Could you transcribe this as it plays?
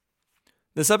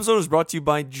This episode is brought to you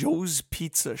by Joe's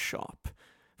Pizza Shop.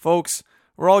 Folks,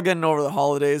 we're all getting over the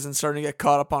holidays and starting to get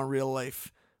caught up on real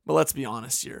life. But let's be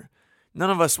honest here. None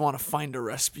of us want to find a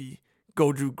recipe,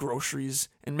 go do groceries,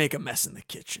 and make a mess in the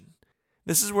kitchen.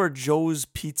 This is where Joe's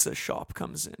Pizza Shop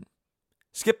comes in.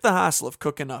 Skip the hassle of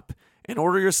cooking up and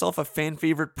order yourself a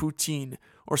fan-favorite poutine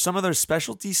or some of their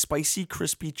specialty spicy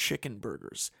crispy chicken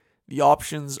burgers. The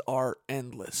options are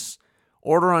endless.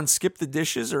 Order on Skip the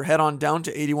Dishes or head on down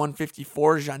to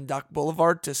 8154 Jeanne d'Arc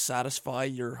Boulevard to satisfy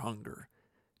your hunger.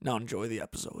 Now enjoy the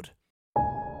episode.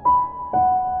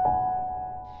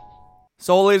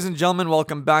 So, ladies and gentlemen,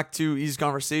 welcome back to Easy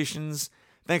Conversations.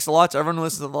 Thanks a lot to everyone who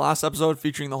listened to the last episode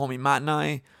featuring the homie Matt and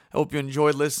I hope you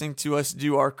enjoyed listening to us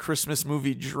do our Christmas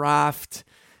movie draft.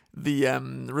 The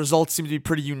results seem to be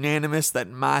pretty unanimous that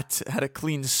Matt had a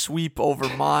clean sweep over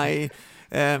my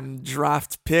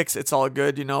draft picks. It's all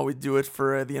good, you know, we do it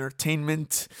for the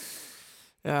entertainment.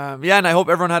 And I hope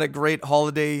everyone had a great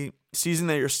holiday season,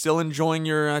 that you're still enjoying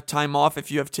your time off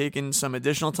if you have taken some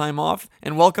additional time off.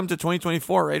 And welcome to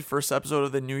 2024, right? First episode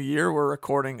of the new year. We're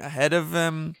recording ahead of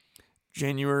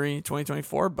January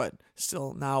 2024, but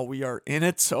still now we are in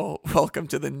it. So welcome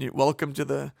to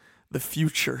the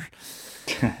future.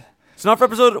 So now for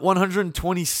episode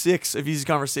 126 of Easy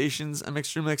Conversations, I'm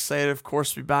extremely excited, of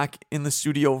course, to be back in the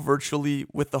studio virtually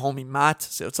with the homie Matt.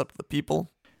 Say what's up to the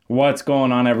people. What's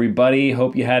going on, everybody?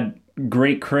 Hope you had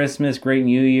great Christmas, great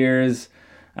New Year's.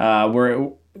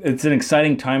 It's an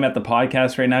exciting time at the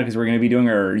podcast right now because we're going to be doing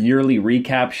our yearly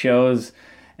recap shows.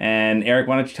 And Eric,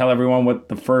 why don't you tell everyone what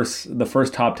the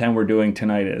first top 10 we're doing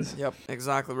tonight is? Yep,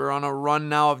 exactly. We're on a run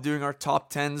now of doing our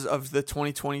top 10s of the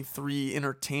 2023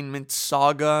 entertainment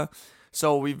saga.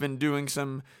 So we've been doing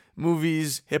some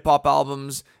movies, hip-hop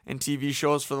albums, and TV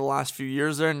shows for the last few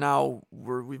years there. Now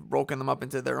we've broken them up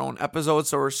into their own episodes.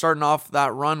 So we're starting off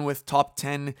that run with top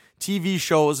 10 TV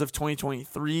shows of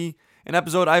 2023. An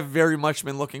episode I've very much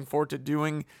been looking forward to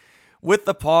doing with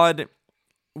the pod.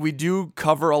 We do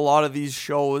cover a lot of these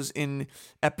shows in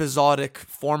episodic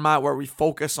format where we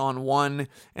focus on one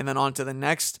and then on to the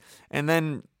next. And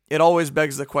then it always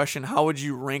begs the question, how would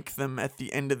you rank them at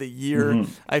the end of the year?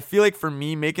 Mm-hmm. I feel like for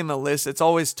me, making the list, it's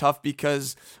always tough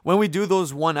because when we do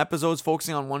those one episodes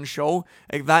focusing on one show,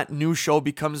 like that new show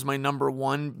becomes my number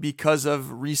one because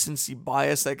of recency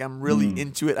bias. Like I'm really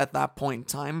into it at that point in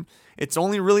time. It's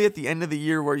only really at the end of the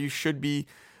year where you should be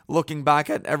looking back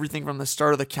at everything from the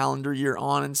start of the calendar year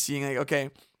on and seeing like, okay,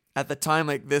 at the time,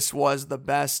 like this was the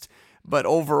best, but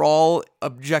overall,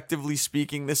 objectively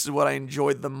speaking, this is what I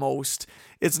enjoyed the most.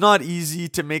 It's not easy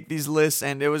to make these lists,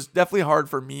 and it was definitely hard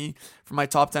for me for my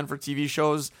top 10 for TV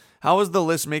shows. How was the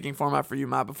list making format for you,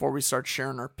 Matt, before we start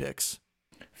sharing our picks?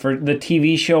 For the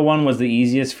TV show one was the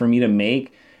easiest for me to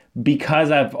make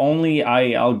because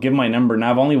I'll give my number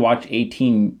now. I've only watched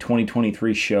 18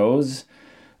 2023 shows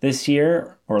this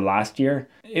year or last year.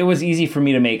 It was easy for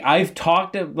me to make. I've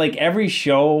talked like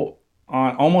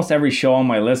almost every show on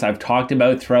my list I've talked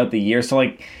about throughout the year. So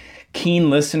like keen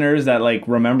listeners that like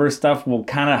remember stuff will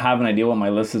kind of have an idea what my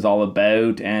list is all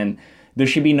about, and there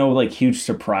should be no like huge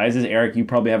surprises. Eric, you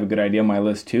probably have a good idea on my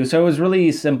list too. So it was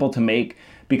really simple to make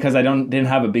because I didn't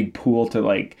have a big pool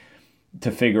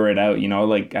to figure it out, you know,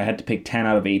 like I had to pick 10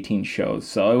 out of 18 shows.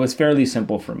 So it was fairly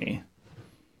simple for me.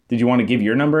 Did you want to give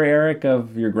your number, Eric,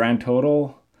 of your grand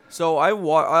total? So I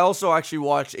also actually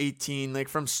watched 18, like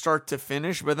from start to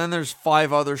finish, but then there's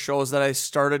 5 other shows that I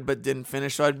started but didn't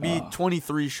finish. So I'd be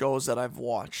 23 shows that I've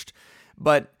watched.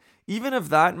 But even of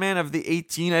that, man, of the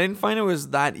 18, I didn't find it was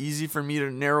that easy for me to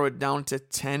narrow it down to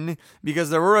 10 because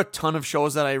there were a ton of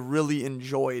shows that I really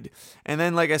enjoyed. And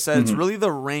then, like I said, it's really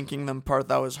the ranking them part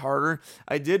that was harder.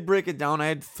 I did break it down. I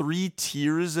had 3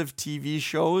 tiers of TV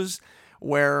shows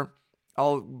where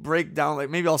I'll break down, like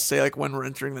maybe I'll say like when we're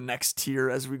entering the next tier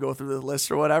as we go through the list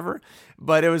or whatever,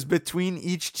 but it was between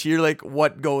each tier, like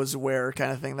what goes where kind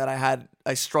of thing that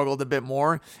I struggled a bit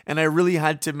more. And I really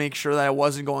had to make sure that I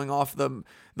wasn't going off the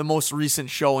most recent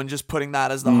show and just putting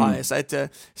that as the highest. I had to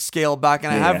scale back,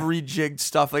 and I have rejigged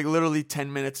stuff. Like literally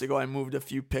 10 minutes ago, I moved a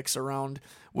few picks around,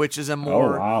 which is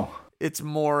it's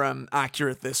more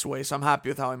accurate this way. So I'm happy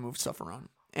with how I moved stuff around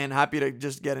and happy to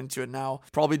just get into it now.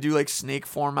 Probably do like snake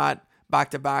format, back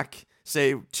to back,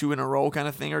 say 2 in a row kind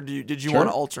of thing, or did you want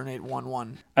to alternate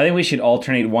 1-1? I think we should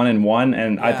alternate 1 and 1,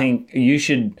 and I think you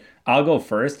should. I'll go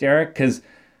first, Eric, because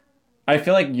I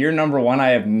feel like your number 1.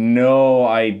 I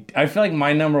feel like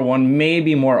my number 1 may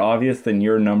be more obvious than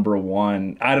your number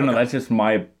 1. I don't know. That's just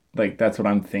that's what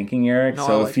I'm thinking, Eric. No,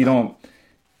 so if you don't,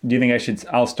 do you think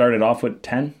I'll start it off with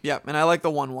 10? Yeah, and I like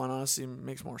the 1-1. Honestly, it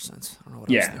makes more sense. I don't know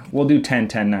what I was thinking. We'll do 10,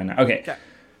 10, 9. Okay.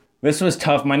 This was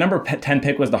tough. My number 10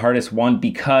 pick was the hardest one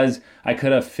because I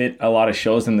could have fit a lot of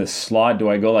shows in this slot. Do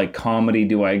I go like comedy?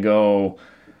 Do I go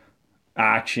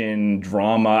action,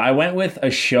 drama? I went with a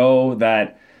show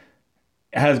that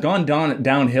has gone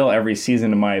downhill every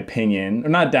season, in my opinion. Or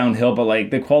not downhill, but like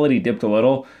the quality dipped a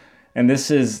little. And this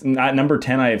is at number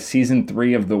 10, I have season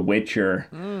 3 of The Witcher.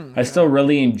 I still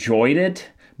really enjoyed it,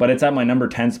 but it's at my number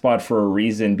 10 spot for a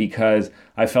reason, because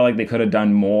I felt like they could have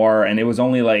done more. And it was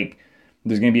only like,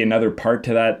 there's going to be another part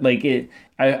to that. Like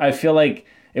I feel like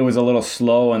it was a little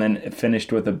slow and then it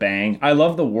finished with a bang. I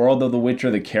love the world of The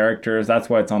Witcher, the characters. That's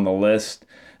why it's on the list.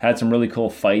 Had some really cool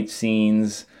fight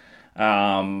scenes.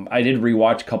 I did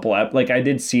rewatch a couple I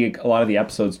did see a lot of the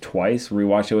episodes twice.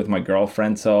 Rewatched it with my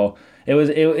girlfriend. So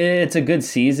it's a good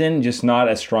season, just not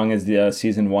as strong as the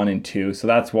season 1 and 2. So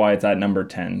that's why it's at number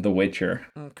 10, The Witcher.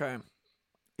 Okay.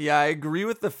 Yeah, I agree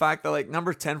with the fact that like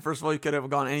number 10, first of all, you could have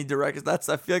gone any direction. That's,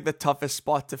 I feel like, the toughest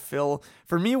spot to fill.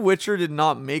 For me, Witcher did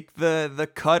not make the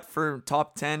cut for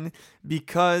top 10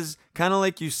 because, kind of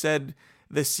like you said,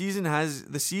 the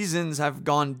seasons have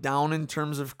gone down in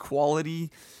terms of quality,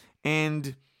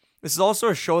 and this is also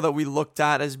a show that we looked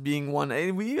at as being one.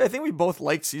 And I think we both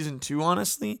liked season 2,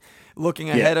 honestly. Looking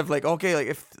ahead of like, okay, like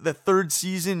if the third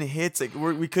season hits, like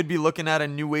we could be looking at a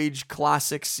new age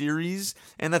classic series.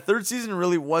 And the third season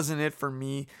really wasn't it for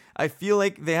me. I feel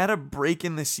like they had a break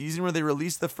in the season where they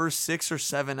released the first 6 or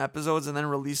 7 episodes and then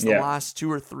released the last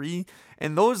 2 or 3.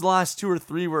 And those last 2 or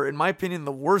 3 were, in my opinion,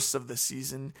 the worst of the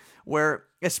season, where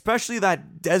especially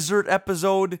that desert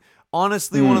episode,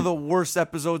 honestly, one of the worst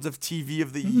episodes of TV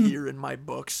of the year in my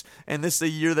books. And this is a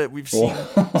year that we've seen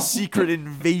Secret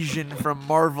Invasion from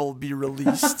Marvel be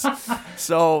released.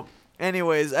 So,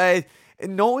 anyways,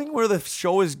 knowing where the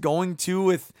show is going to,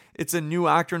 with it's a new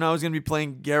actor now who's going to be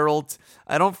playing Geralt,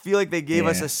 I don't feel like they gave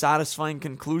us a satisfying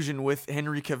conclusion with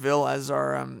Henry Cavill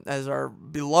as our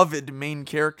beloved main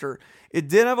character. It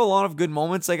did have a lot of good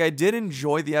moments. Like, I did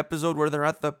enjoy the episode where they're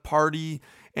at the party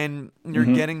and you're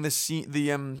getting the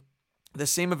same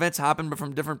events happen, but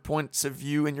from different points of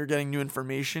view, and you're getting new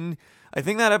information. I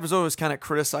think that episode was kind of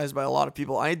criticized by a lot of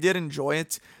people. I did enjoy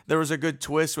it. There was a good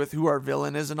twist with who our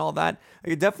villain is and all that.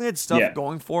 Like, it definitely had stuff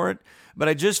going for it, but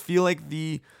I just feel like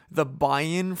the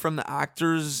buy-in from the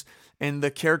actors and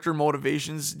the character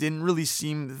motivations didn't really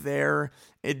seem there.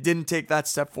 It didn't take that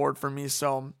step forward for me,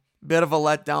 so bit of a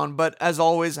letdown. But as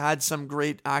always, had some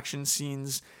great action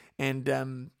scenes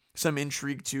and some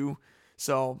intrigue too.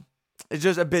 So it's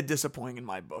just a bit disappointing in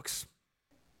my books.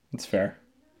 That's fair.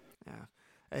 Yeah.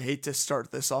 I hate to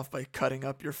start this off by cutting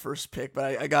up your first pick,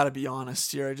 but I got to be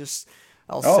honest here.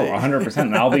 I'll say. 100%.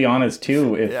 And I'll be honest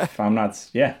too if I'm not.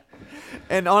 Yeah.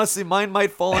 And honestly, mine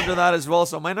might fall under that as well.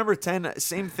 So my number 10,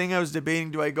 same thing. I was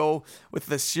debating, do I go with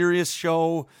the serious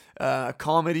show,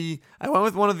 comedy? I went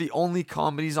with one of the only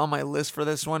comedies on my list for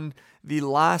this one. The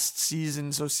last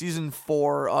season, so season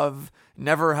 4 of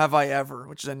Never Have I Ever,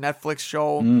 which is a Netflix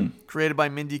show created by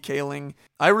Mindy Kaling.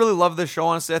 I really love this show,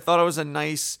 honestly. I thought it was a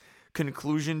nice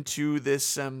conclusion to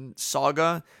this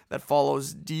saga that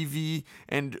follows Devi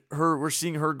and her. We're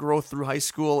seeing her grow through high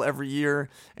school every year,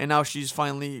 and now she's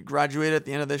finally graduated at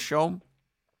the end of this show.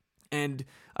 And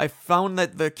I found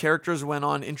that the characters went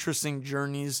on interesting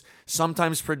journeys,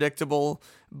 sometimes predictable,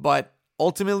 but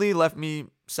ultimately left me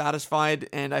satisfied,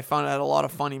 and I found it had a lot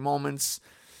of funny moments.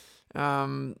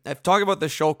 I've talked about the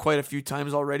show quite a few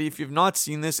times already. If you've not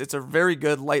seen this, it's a very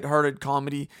good, lighthearted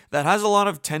comedy that has a lot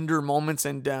of tender moments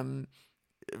and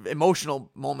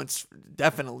emotional moments,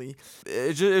 definitely.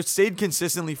 It stayed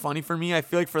consistently funny for me. I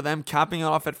feel like for them, capping it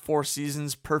off at 4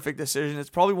 seasons, perfect decision. It's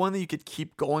probably one that you could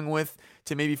keep going with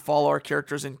to maybe follow our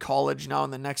characters in college now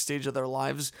in the next stage of their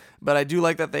lives. But I do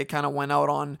like that they kind of went out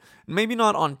on, maybe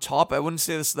not on top. I wouldn't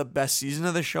say this is the best season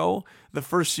of the show. The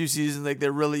first few seasons, like, they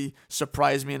really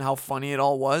surprised me in how funny it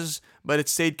all was. But it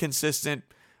stayed consistent.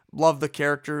 Love the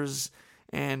characters.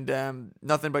 And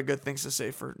nothing but good things to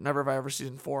say for Never Have I Ever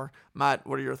season 4. Matt,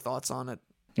 what are your thoughts on it?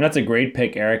 That's a great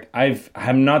pick, Eric. I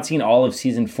have not seen all of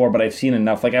season 4, but I've seen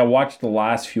enough. Like, I watched the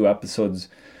last few episodes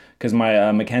because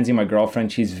my Mackenzie, my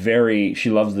girlfriend, she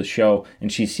loves the show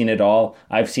and she's seen it all.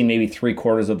 I've seen maybe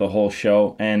 3/4 of the whole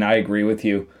show, and I agree with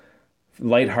you.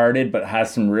 Lighthearted, but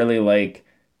has some really like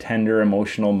tender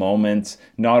emotional moments.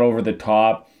 Not over the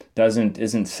top.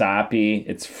 Isn't sappy.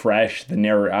 It's fresh.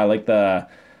 I like the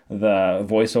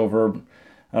voiceover,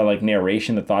 like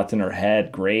narration, the thoughts in her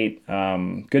head. Great.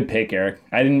 Good pick, Eric.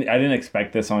 I didn't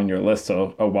expect this on your list,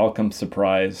 so a welcome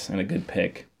surprise and a good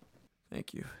pick.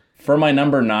 Thank you. For my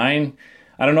number 9,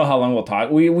 I don't know how long we'll talk.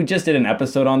 We just did an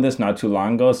episode on this not too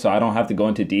long ago, so I don't have to go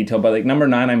into detail. But like number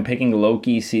 9, I'm picking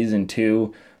Loki season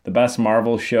 2, the best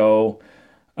Marvel show.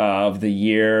 of the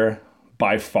year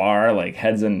by far, like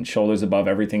heads and shoulders above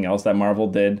everything else that Marvel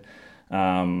did. We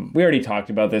already talked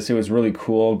about this. It was really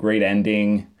cool, great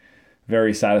ending,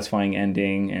 very satisfying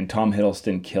ending, and Tom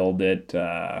Hiddleston killed it.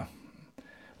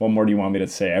 What more do you want me to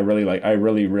say? I really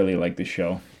like the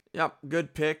show. Yep,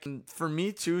 good pick. And for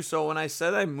me too, so when I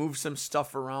said I moved some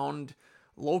stuff around,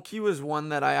 Loki was one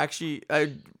that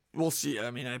we'll see.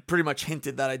 I mean, I pretty much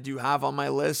hinted that I do have on my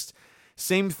list.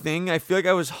 Same thing. I feel like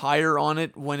I was higher on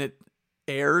it when it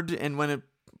aired, and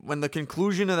when the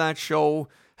conclusion of that show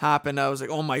happened, I was like,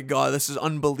 oh my God, this is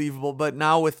unbelievable. But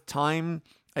now with time,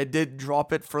 I did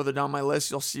drop it further down my list.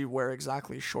 You'll see where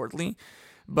exactly shortly.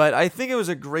 But I think it was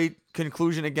a great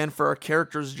conclusion again for our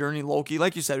character's journey, Loki.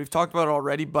 Like you said, we've talked about it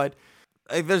already, but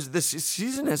this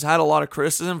season has had a lot of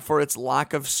criticism for its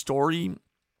lack of story,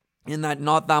 in that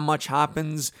not that much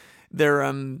happens.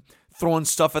 They're throwing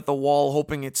stuff at the wall,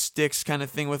 hoping it sticks, kind of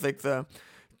thing, with like the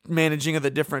managing of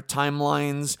the different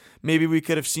timelines. Maybe we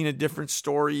could have seen a different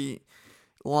story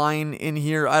line in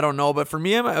here. I don't know. But for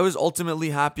me, I was ultimately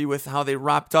happy with how they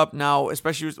wrapped up now,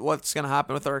 especially with what's going to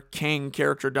happen with our Kang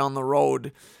character down the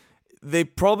road. They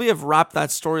probably have wrapped that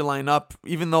storyline up,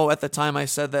 even though at the time I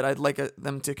said that I'd like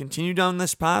them to continue down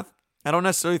this path. I don't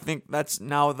necessarily think that's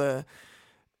now the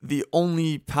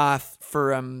only path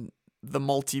for the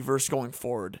multiverse going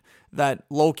forward. That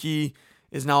Loki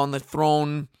is now on the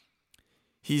throne.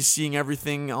 He's seeing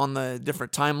everything on the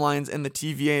different timelines, and the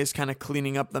TVA is kind of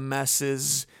cleaning up the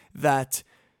messes that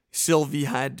Sylvie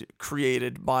had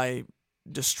created by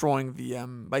destroying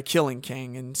by killing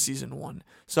Kang in season 1.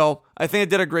 So I think I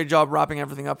did a great job wrapping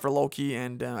everything up for Loki,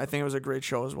 and I think it was a great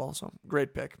show as well. So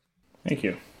great pick. Thank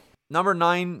you. Number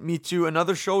 9, me too.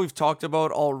 Another show we've talked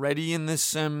about already in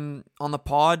this on the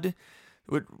pod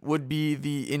would be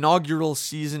the inaugural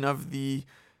season of the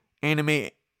anime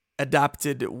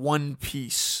adapted One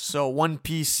Piece. So One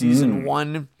Piece season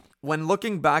 1. When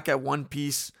looking back at One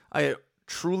Piece, I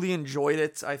truly enjoyed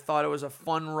it. I thought it was a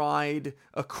fun ride,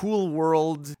 a cool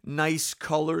world, nice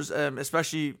colors,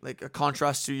 especially like a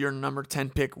contrast to your number 10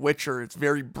 pick, Witcher. It's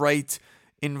very bright,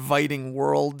 inviting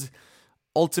world.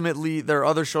 Ultimately, there are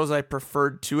other shows I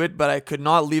preferred to it, but I could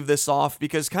not leave this off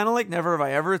because kind of like Never Have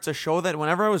I Ever, it's a show that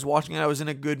whenever I was watching it, I was in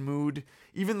a good mood.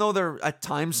 Even though there are at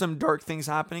times some dark things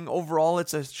happening, overall,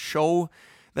 it's a show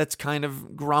that's kind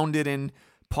of grounded in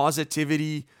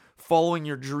positivity, following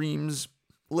your dreams,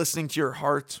 listening to your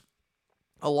heart.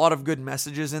 A lot of good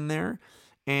messages in there,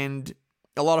 and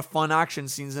a lot of fun action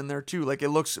scenes in there too. Like, it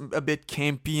looks a bit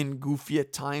campy and goofy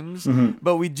at times,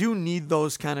 but we do need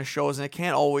those kind of shows, and it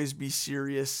can't always be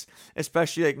serious,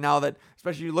 especially like now that,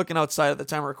 especially looking outside at the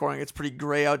time we're recording, it's pretty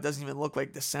gray out. It doesn't even look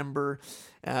like December.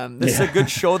 This is a good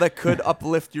show that could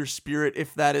uplift your spirit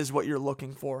if that is what you're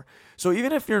looking for. So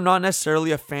even if you're not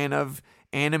necessarily a fan of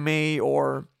anime,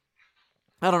 or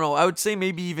I don't know, I would say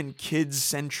maybe even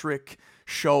kids-centric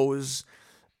shows,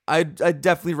 I'd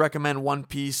definitely recommend One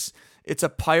Piece. It's a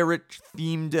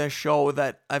pirate-themed show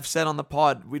that I've said on the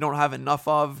pod we don't have enough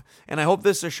of, and I hope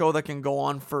this is a show that can go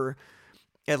on for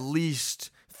at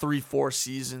least 3-4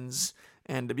 seasons,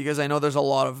 and because I know there's a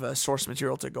lot of source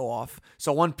material to go off.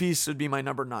 So One Piece would be my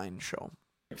number 9 show.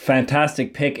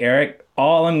 Fantastic pick, Eric.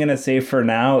 All I'm going to say for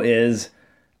now is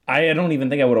I don't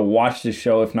even think I would have watched the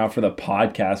show if not for the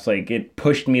podcast. Like, it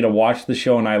pushed me to watch the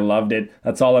show, and I loved it.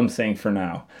 That's all I'm saying for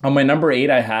now. On my number 8,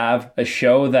 I have a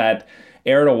show that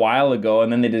aired a while ago,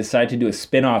 and then they decided to do a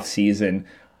spin-off season.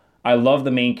 I love the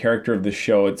main character of the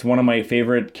show. It's one of my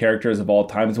favorite characters of all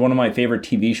time. It's one of my favorite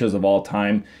TV shows of all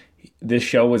time. This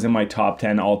show was in my top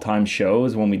 10 all-time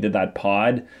shows when we did that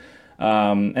pod,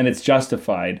 and it's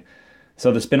Justified.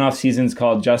 So the spin-off season is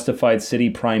called Justified City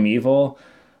Primeval.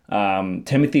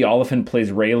 Timothy Olyphant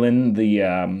plays Raylan,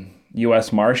 the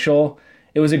U.S. Marshal.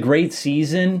 It was a great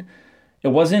season.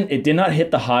 It did not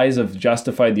hit the highs of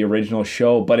Justified, the original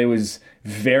show, but it was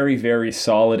very, very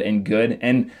solid and good.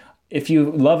 And if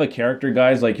you love a character,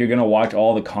 guys, like, you're going to watch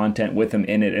all the content with him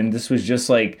in it. And this was just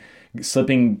like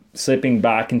slipping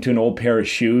back into an old pair of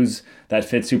shoes that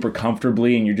fit super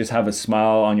comfortably, and you just have a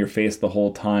smile on your face the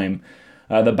whole time.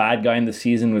 The bad guy in the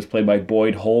season was played by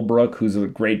Boyd Holbrook, who's a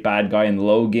great bad guy in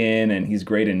Logan, and he's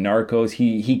great in Narcos.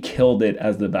 He killed it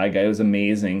as the bad guy. It was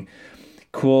amazing.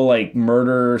 Cool, like,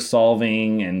 murder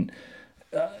solving, and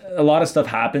a lot of stuff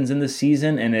happens in the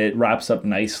season, and it wraps up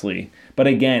nicely. But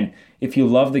again, if you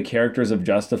love the characters of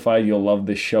Justified, you'll love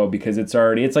this show because it's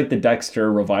like the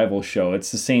Dexter revival show.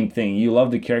 It's the same thing. You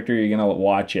love the character, you're going to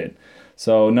watch it.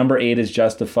 So number 8 is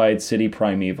Justified City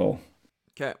Primeval.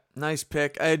 Okay, nice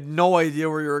pick. I had no idea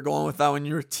where you were going with that when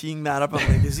you were teeing that up. I'm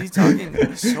like, is he talking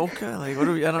Ahsoka? Like, what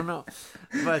do we? I don't know.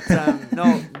 But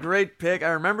no, great pick.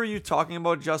 I remember you talking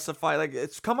about Justified. Like,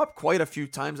 it's come up quite a few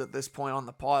times at this point on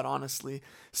the pod. Honestly,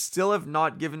 still have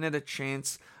not given it a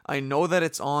chance. I know that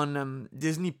it's on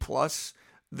Disney Plus.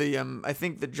 I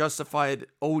think the Justified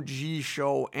OG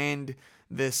show and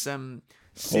this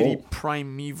City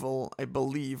Primeval, I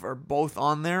believe, are both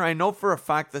on there. I know for a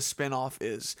fact the spinoff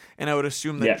is, and I would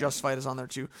assume that Justified is on there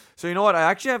too. So you know what? I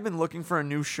actually have been looking for a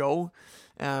new show,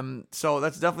 so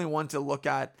that's definitely one to look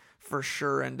at for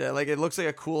sure. And like, it looks like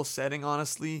a cool setting,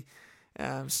 honestly.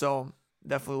 So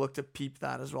definitely look to peep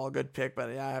that as well. Good pick,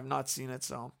 but yeah, I have not seen it,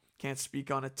 so can't speak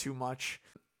on it too much.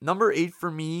 Number 8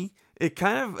 for me, it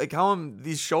kind of like how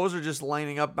these shows are just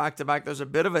lining up back to back. There's a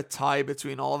bit of a tie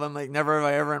between all of them. Like, Never Have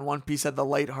I Ever and One Piece had the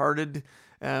lighthearted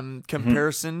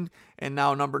comparison, and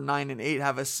now number 9 and 8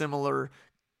 have a similar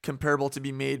comparable to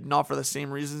be made, not for the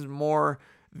same reasons, more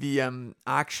the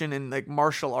action and like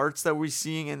martial arts that we're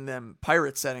seeing in the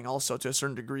pirate setting also to a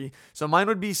certain degree. So mine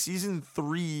would be season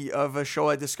 3 of a show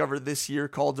I discovered this year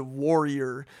called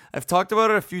Warrior. I've talked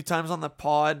about it a few times on the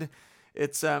pod.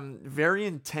 It's a very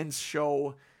intense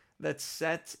show that's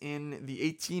set in the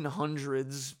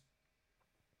 1800s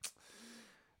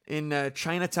in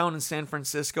Chinatown in San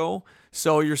Francisco.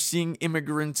 So you're seeing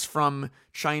immigrants from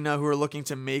China who are looking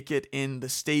to make it in the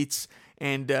States,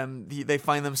 and they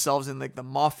find themselves in like the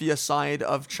mafia side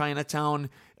of Chinatown,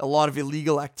 a lot of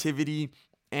illegal activity,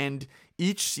 and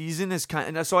each season is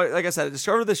like I said, I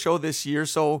discovered the show this year,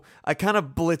 so I kind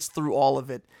of blitzed through all of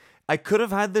it. I could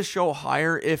have had this show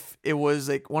higher if it was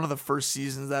like one of the first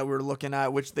seasons that we were looking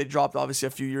at, which they dropped obviously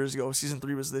a few years ago. Season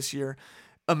 3 was this year.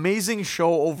 Amazing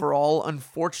show overall.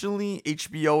 Unfortunately,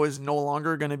 HBO is no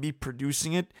longer going to be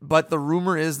producing it, but the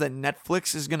rumor is that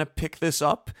Netflix is going to pick this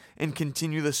up and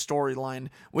continue the storyline,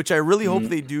 which I really hope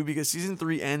they do, because season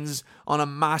 3 ends on a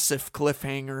massive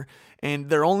cliffhanger, and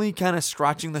they're only kind of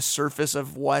scratching the surface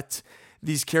of what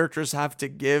these characters have to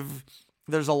give.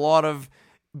 There's a lot of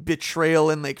betrayal,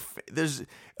 and like there's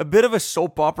a bit of a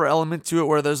soap opera element to it,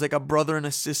 where there's like a brother and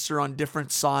a sister on different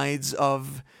sides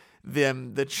of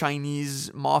the Chinese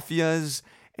mafias,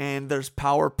 and there's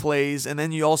power plays, and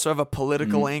then you also have a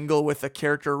political angle with a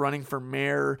character running for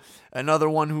mayor, another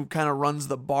one who kind of runs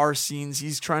the bar scenes.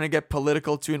 He's trying to get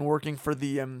political too and working for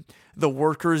the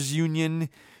workers union,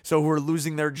 so who are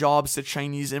losing their jobs to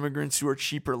Chinese immigrants who are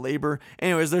cheaper labor.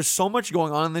 Anyways, there's so much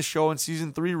going on in this show, and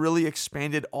season 3 really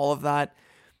expanded all of that.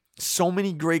 So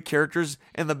many great characters,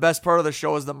 and the best part of the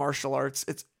show is the martial arts.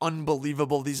 It's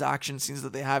unbelievable, these action scenes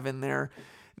that they have in there.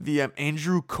 The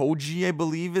Andrew Koji, I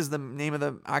believe, is the name of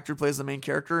the actor who plays the main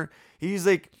character. He's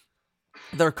like,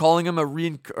 they're calling him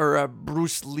a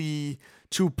Bruce Lee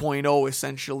 2.0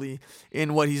 essentially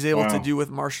in what he's able to do with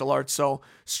martial arts. So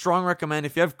strong recommend.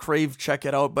 If you have Crave, check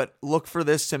it out, but look for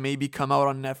this to maybe come out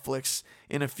on Netflix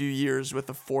in a few years with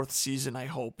the 4th season, I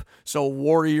hope. So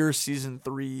Warrior season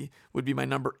 3 would be my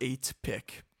number 8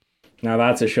 pick. Now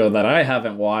that's a show that I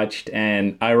haven't watched,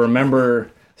 and I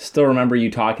still remember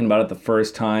you talking about it the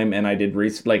first time, and I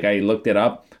looked it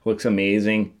up. Looks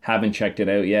amazing. Haven't checked it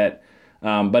out yet.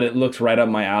 But it looks right up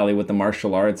my alley with the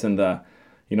martial arts and the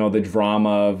drama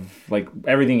of like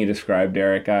everything you described,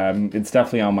 Derek. It's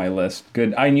definitely on my list.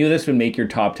 Good. I knew this would make your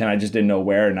top 10. I just didn't know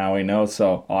where. Now I know.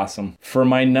 So awesome. For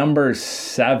my number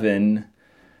 7,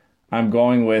 I'm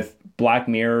going with Black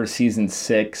Mirror season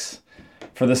 6,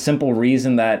 for the simple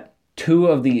reason that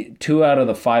 2 out of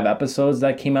the 5 episodes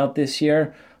that came out this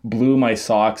year blew my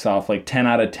socks off. Like 10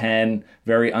 out of 10,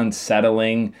 very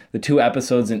unsettling. The 2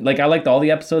 episodes, I liked all the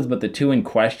episodes, but the 2 in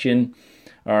question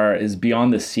is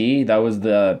Beyond the Sea. That was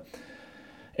the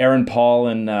Aaron Paul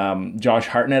and Josh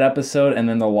Hartnett episode, and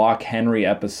then the Loch Henry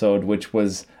episode, which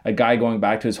was a guy going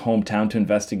back to his hometown to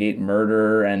investigate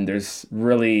murder, and there's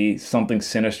really something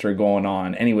sinister going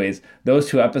on. Anyways, those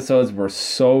 2 episodes were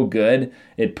so good,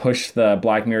 it pushed the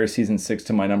Black Mirror season 6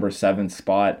 to my number 7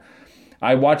 spot.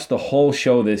 I watched the whole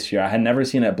show this year. I had never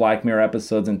seen a Black Mirror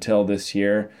episodes until this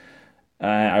year.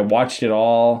 I watched it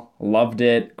all, loved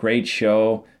it, great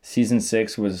show. Season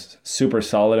 6 was super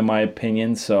solid in my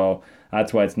opinion, so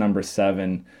that's why it's number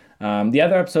 7. The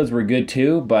other episodes were good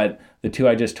too, but the 2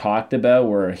 I just talked about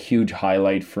were a huge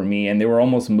highlight for me, and they were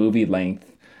almost movie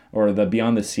length. Or the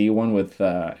Beyond the Sea one with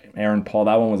Aaron Paul,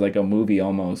 that one was like a movie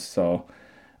almost. So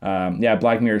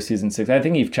Black Mirror season 6. I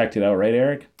think you've checked it out, right,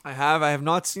 Eric? I have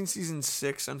not seen season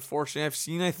 6, unfortunately. I've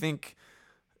seen, I think,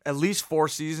 at least 4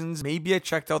 seasons. Maybe I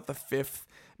checked out the 5th.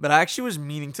 But I actually was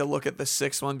meaning to look at the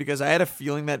sixth one because I had a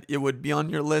feeling that it would be on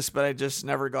your list, but I just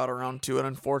never got around to it,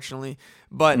 unfortunately.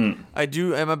 But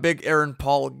I'm a big Aaron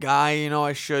Paul guy. You know,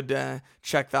 I should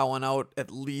check that one out at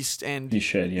least, and You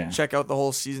should, yeah. check out the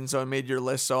whole season. So I made your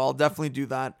list, so I'll definitely do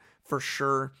that for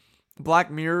sure. Black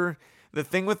Mirror. The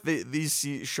thing with these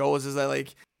shows is that,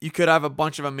 like, you could have a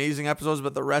bunch of amazing episodes,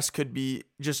 but the rest could be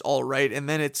just all right. And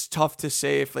then it's tough to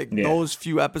say if those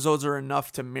few episodes are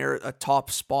enough to merit a top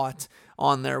spot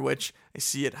on there, which I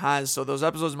see it has. So those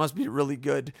episodes must be really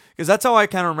good, because that's how I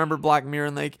kind of remember Black Mirror.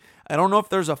 And like, I don't know if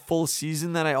there's a full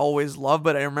season that I always love,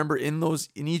 but I remember in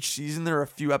each season there are a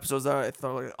few episodes that I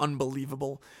thought were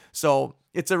unbelievable. So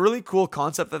it's a really cool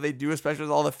concept that they do, especially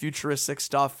with all the futuristic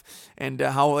stuff and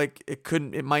how like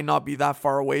it might not be that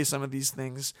far away, some of these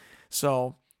things.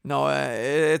 So no,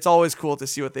 it's always cool to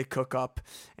see what they cook up,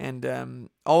 and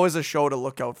always a show to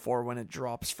look out for when it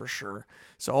drops for sure.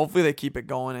 So hopefully they keep it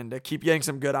going and keep getting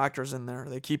some good actors in there.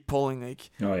 They keep pulling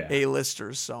like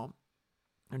A-listers, so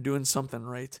they're doing something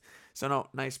right. So no,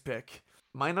 nice pick.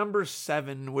 My number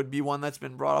 7 would be one that's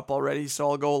been brought up already,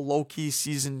 so I'll go Loki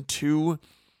season 2.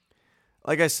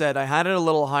 Like I said, I had it a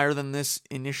little higher than this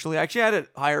initially. I actually had it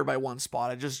higher by one spot.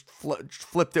 I just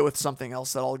flipped it with something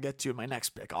else that I'll get to in my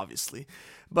next pick, obviously.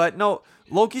 But no,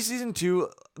 Loki season 2,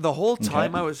 the whole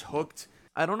time I was hooked.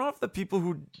 I don't know if the people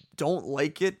who don't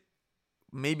like it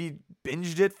maybe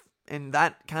binged it and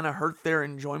that kind of hurt their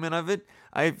enjoyment of it.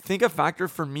 I think a factor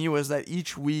for me was that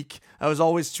each week I was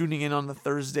always tuning in on the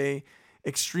Thursday,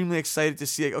 extremely excited to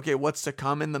see, like, okay, what's to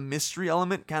come, and the mystery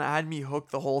element kind of had me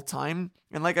hooked the whole time.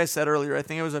 And like I said earlier, I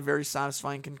think it was a very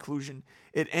satisfying conclusion.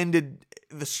 It ended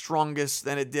the strongest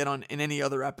than it did in any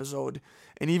other episode,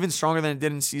 and even stronger than it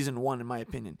did in season 1, in my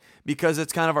opinion, because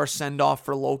it's kind of our send-off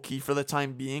for Loki for the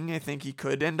time being. I think he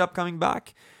could end up coming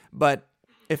back, but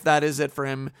if that is it for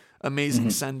him, amazing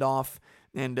send-off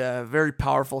and a very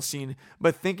powerful scene.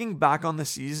 But thinking back on the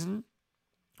season,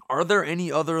 are there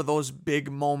any other of those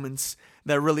big moments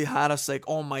that really had us like,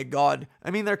 oh my God?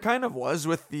 I mean, there kind of was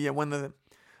with when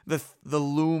the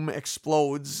loom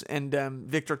explodes and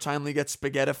Victor Timely gets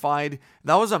spaghettified.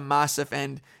 That was a massive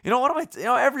end. You know what?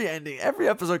 Every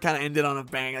episode kind of ended on a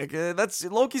bang. Like that's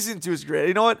Loki season 2 is great.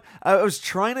 You know what? I was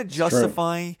trying to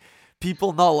justify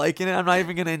people not liking it. I'm not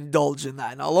even gonna indulge in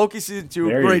that. Now Loki season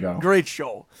 2, great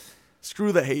show.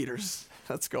 Screw the haters.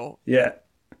 Let's go. Yeah.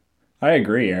 I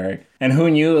agree, Eric. And who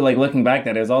knew, like, looking back,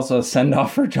 that it was also a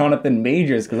send-off for Jonathan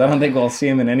Majors, because I don't think we'll see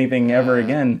him in anything ever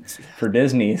again for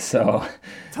Disney. So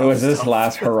it was this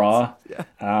last hurrah.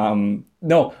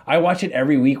 No, I watch it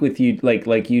every week with you,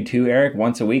 like you too, Eric,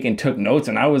 once a week, and took notes.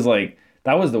 And I was like,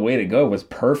 that was the way to go. It was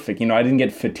perfect. You know, I didn't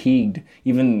get fatigued.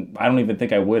 I don't even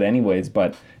think I would anyways,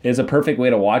 but it's a perfect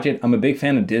way to watch it. I'm a big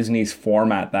fan of Disney's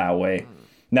format that way.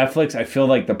 Netflix, I feel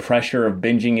like the pressure of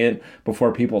binging it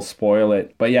before people spoil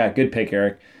it. But yeah, good pick,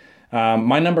 Eric.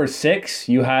 My number 6,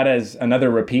 you had as another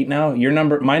repeat now.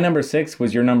 My number 6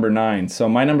 was your number 9. So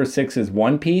my number 6 is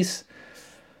One Piece.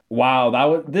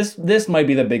 Wow, this might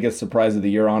be the biggest surprise of the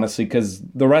year, honestly, because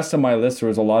the rest of my list, there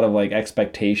was a lot of like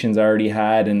expectations I already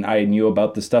had and I knew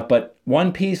about the stuff. But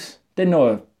One Piece, didn't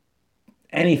know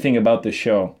anything about the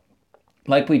show.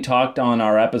 Like we talked on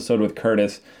our episode with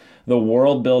Curtis, the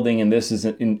world building in this is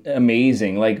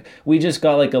amazing. Like, we just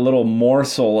got like a little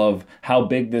morsel of how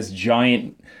big this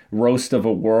giant roast of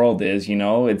a world is, you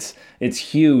know? It's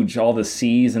huge, all the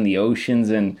seas and the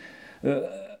oceans and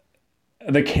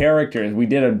the characters. We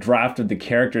did a draft of the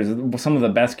characters, some of the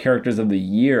best characters of the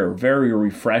year. Very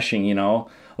refreshing, you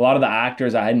know? A lot of the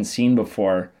actors I hadn't seen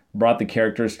before brought the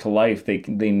characters to life. They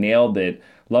nailed it.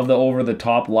 Love the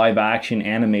over-the-top live-action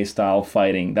anime-style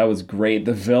fighting. That was great.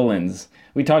 The villains.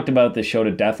 We talked about the show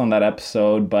to death on that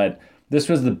episode, but this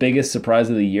was the biggest surprise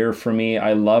of the year for me.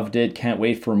 I loved it. Can't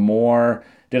wait for more.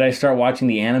 Did I start watching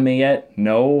the anime yet?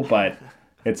 No, but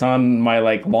it's on my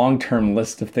like long-term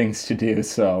list of things to do.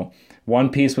 So One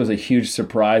Piece was a huge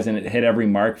surprise, and it hit every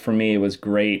mark for me. It was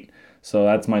great. So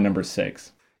that's my number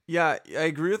 6. Yeah, I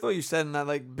agree with what you said in that,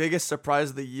 like, biggest surprise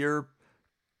of the year.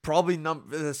 Probably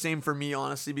the same for me,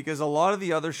 honestly, because a lot of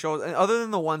the other shows, other than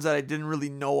the ones that I didn't really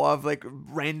know of, like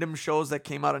random shows that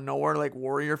came out of nowhere, like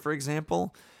Warrior, for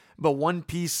example, but One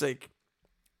Piece, like,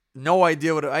 no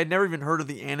idea I'd never even heard of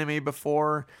the anime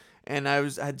before, and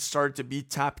had started to be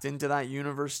tapped into that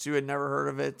universe too. I'd never heard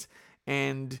of it,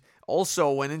 and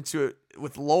also went into it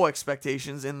with low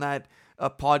expectations in that a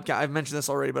podcast, I've mentioned this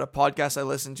already, but a podcast I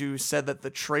listened to said that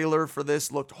the trailer for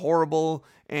this looked horrible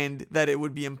and that it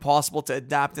would be impossible to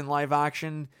adapt in live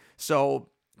action. So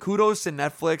kudos to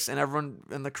Netflix and everyone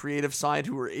on the creative side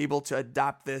who were able to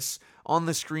adapt this on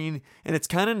the screen. And it's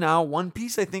kind of now One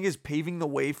Piece, I think, is paving the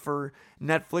way for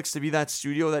Netflix to be that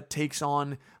studio that takes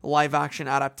on live action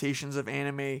adaptations of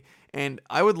anime. And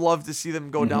I would love to see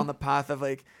them go down the path of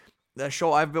like the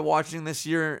show I've been watching this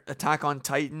year, Attack on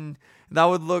Titan.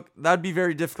 That'd be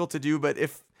very difficult to do, but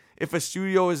if a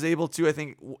studio is able to, I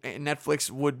think Netflix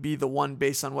would be the one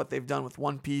based on what they've done with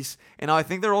One Piece. And now I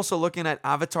think they're also looking at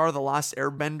Avatar: The Last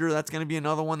Airbender. That's going to be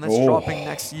another one that's dropping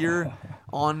next year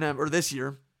or this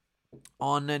year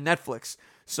on Netflix.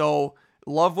 So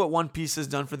love what One Piece has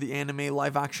done for the anime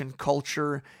live action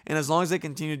culture. And as long as they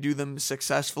continue to do them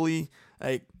successfully,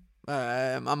 like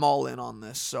I'm all in on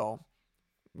this. So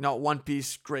no, One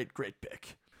Piece, great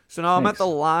pick. So now I'm at the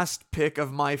last pick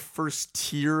of my first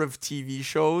tier of TV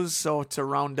shows. So to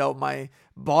round out my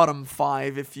bottom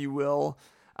 5, if you will,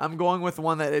 I'm going with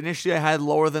one that initially I had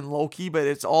lower than Loki, but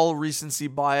it's all recency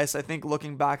bias. I think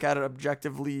looking back at it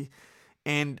objectively,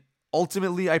 and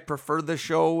ultimately I prefer the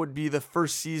show would be the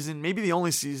first season, maybe the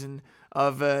only season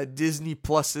of Disney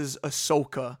Plus's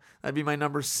Ahsoka. That'd be my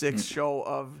number 6 show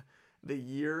of the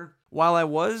year. While I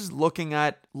was looking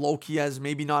at Loki as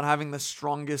maybe not having the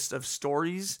strongest of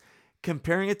stories,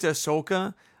 comparing it to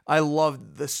Ahsoka, I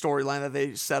loved the storyline that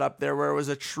they set up there, where it was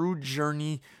a true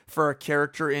journey for a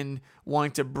character in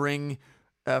wanting to bring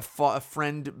a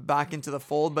friend back into the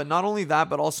fold. But not only that,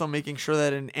 but also making sure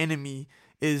that an enemy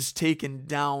is taken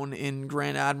down in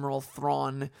Grand Admiral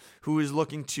Thrawn, who is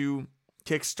looking to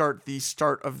kickstart the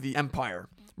start of the Empire,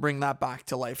 bring that back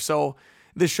to life. So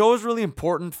the show is really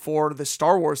important for the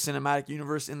Star Wars cinematic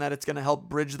universe in that it's going to help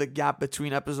bridge the gap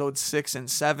between episodes 6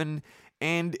 and 7,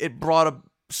 and it brought a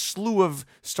slew of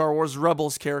Star Wars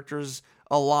Rebels characters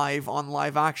alive on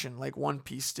live action, like One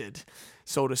Piece did,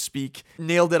 so to speak.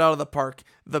 Nailed it out of the park.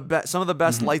 Some of the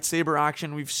best lightsaber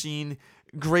action we've seen,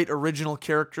 great original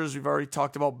characters. We've already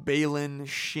talked about Balin,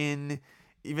 Shin,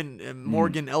 even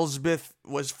Morgan Elsbeth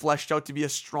was fleshed out to be a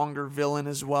stronger villain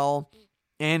as well.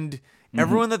 And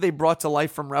everyone that they brought to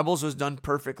life from Rebels was done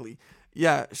perfectly.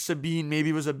 Yeah, Sabine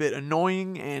maybe was a bit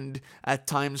annoying and at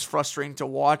times frustrating to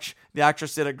watch. The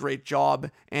actress did a great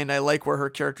job, and I like where her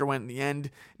character went in the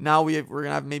end. Now we're going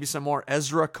to have maybe some more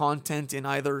Ezra content in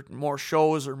either more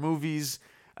shows or movies.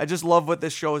 I just love what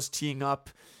this show is teeing up,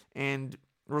 and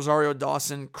Rosario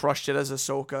Dawson crushed it as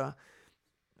Ahsoka.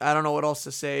 I don't know what else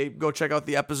to say. Go check out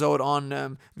the episode on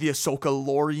the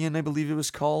Ahsoka-Lorian, I believe it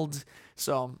was called.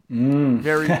 So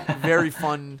very, very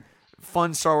fun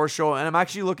Star Wars show. And I'm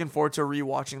actually looking forward to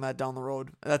rewatching that down the road.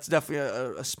 That's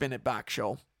definitely a spin it back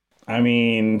show. I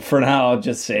mean, for now, I'll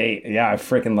just say, yeah, I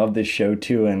freaking love this show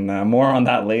too. And more on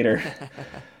that later.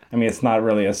 I mean, it's not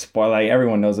really a spoiler. Like,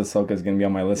 everyone knows Ahsoka is going to be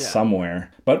on my list somewhere.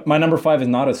 But my number 5 is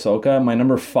not Ahsoka. My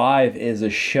number 5 is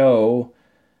a show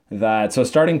so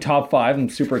starting top 5, I'm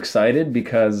super excited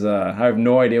because I have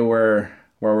no idea where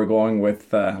we're going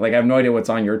with, I have no idea what's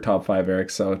on your top 5, Eric,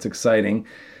 so it's exciting.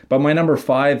 But my number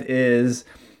 5 is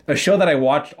a show that I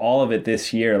watched all of it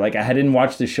this year. Like, I didn't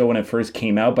watch the show when it first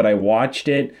came out, but I watched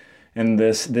it, and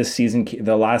this season,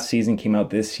 the last season came out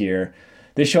this year.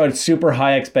 This show had super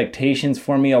high expectations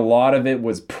for me. A lot of it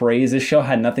was praise. This show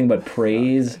had nothing but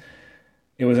praise.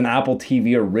 It was an Apple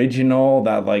TV original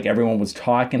that, like, everyone was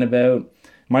talking about.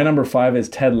 My number 5 is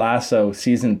Ted Lasso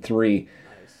season 3.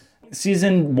 Nice.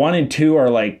 Season 1 and 2 are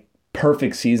like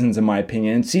perfect seasons in my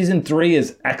opinion. Season 3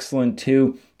 is excellent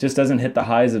too. Just doesn't hit the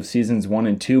highs of seasons 1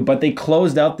 and 2, but they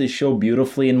closed out this show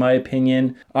beautifully in my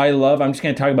opinion. I'm just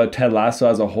going to talk about Ted Lasso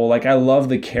as a whole. Like, I love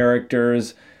the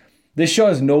characters. This show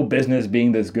has no business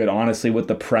being this good, honestly, with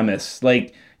the premise.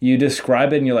 Like, you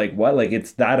describe it and you're like, what? Like,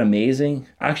 it's that amazing?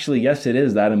 Actually, yes, it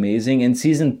is that amazing. And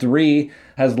season 3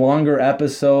 has longer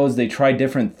episodes. They try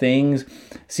different things.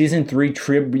 Season 3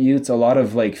 tributes a lot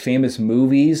of, like, famous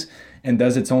movies and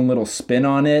does its own little spin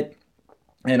on it.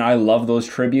 And I love those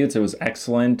tributes. It was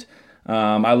excellent.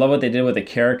 I love what they did with the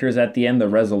characters at the end, the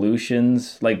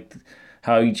resolutions, like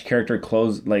how each character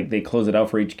they close it out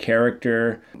for each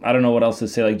character. I don't know what else to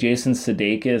say. Like, Jason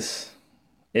Sudeikis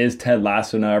is Ted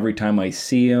Lasso now every time I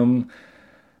see him.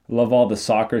 Love all the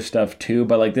soccer stuff too,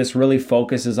 but like, this really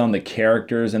focuses on the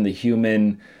characters and the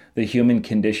human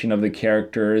condition of the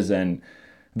characters and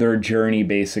their journey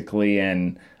basically.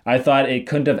 And I thought it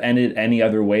couldn't have ended any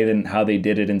other way than how they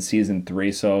did it in season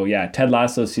 3. So yeah, Ted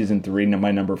Lasso season 3,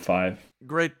 my number 5.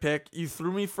 Great pick. You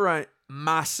threw me for a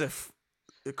massive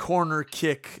corner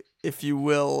kick if you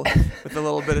will, with a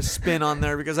little bit of spin on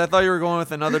there, because I thought you were going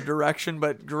with another direction,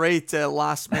 but great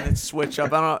last minute switch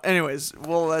up. I don't know. Anyways,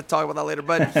 we'll talk about that later.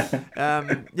 But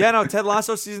Ted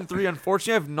Lasso season 3,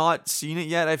 unfortunately, I've not seen it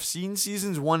yet. I've seen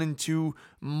seasons 1 and 2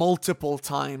 multiple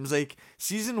times. Like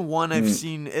season 1, I've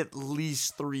seen at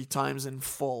least 3 times in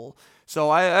full. So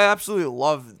I absolutely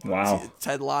love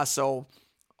Ted Lasso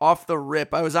off the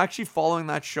rip. I was actually following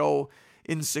that show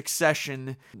in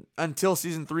succession until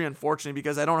season 3, unfortunately,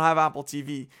 because I don't have Apple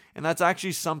TV, and that's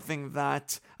actually something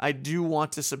that I do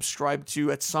want to subscribe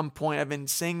to at some point. I've been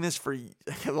saying this for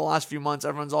the last few months.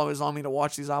 Everyone's always on me to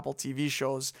watch these Apple TV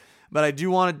shows, but I do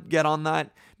want to get on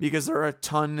that because there are a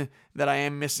ton that I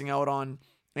am missing out on,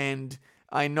 and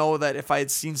I know that if I had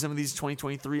seen some of these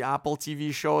 2023 Apple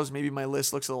TV shows, maybe my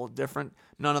list looks a little different.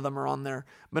 None of them are on there.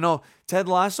 But no, Ted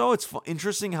Lasso, it's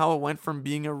interesting how it went from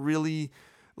being a really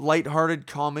lighthearted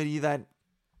comedy that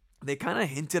they kind of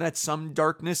hinted at some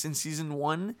darkness in season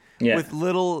 1 with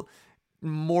little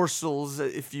morsels,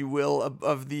 if you will,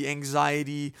 of the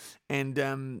anxiety and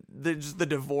the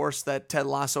divorce that Ted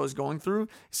Lasso is going through.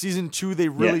 Season 2, they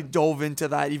really dove into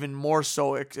that even more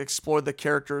so, explored the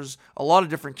characters, a lot of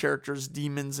different characters,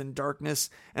 demons and darkness.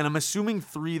 And I'm assuming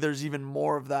 3, there's even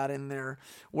more of that in there,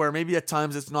 where maybe at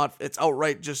times it's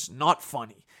outright just not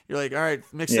funny. You're like, all right,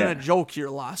 mix in a joke here,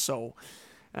 Lasso.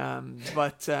 No,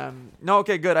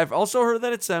 okay, good. I've also heard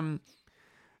that it's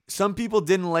some people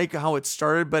didn't like how it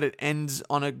started, but it ends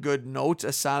on a good note,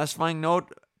 a satisfying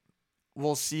note.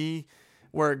 We'll see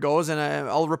where it goes, and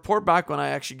I'll report back when I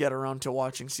actually get around to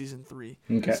watching season 3.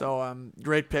 Okay. So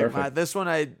great pick, Perfect. Matt. This one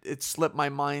it slipped my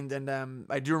mind, and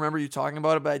I do remember you talking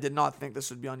about it, but I did not think this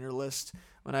would be on your list.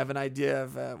 When I have an idea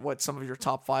of what some of your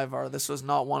top 5 are, this was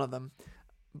not one of them.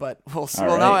 But we'll see.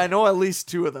 Well, now I know at least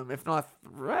 2 of them. If not,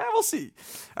 we'll see.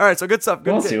 All right, so good stuff.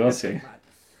 We'll see.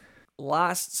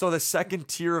 So the second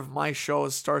tier of my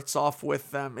shows starts off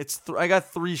with I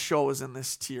got 3 shows in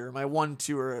this tier. My 1,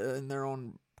 2 are in their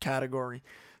own category.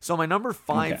 So my number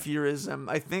 5 here is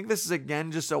I think this is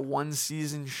again just a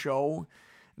 1-season show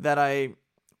that I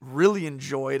really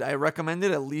enjoyed. I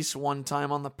recommended at least one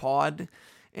time on the pod.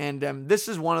 And this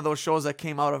is one of those shows that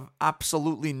came out of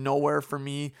absolutely nowhere for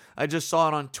me. I just saw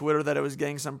it on Twitter that it was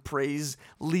getting some praise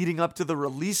leading up to the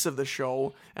release of the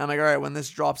show. And I'm like, all right, when this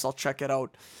drops, I'll check it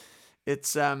out.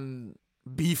 It's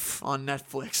Beef on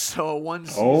Netflix. So 1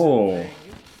 season.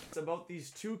 It's about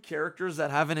these 2 characters that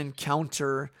have an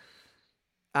encounter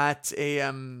at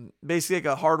a basically like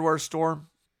a hardware store.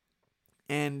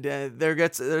 And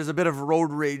there's a bit of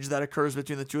road rage that occurs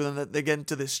between the 2 of them, that they get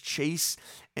into this chase.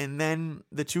 And then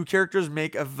the 2 characters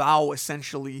make a vow,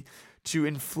 essentially, to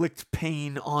inflict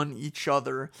pain on each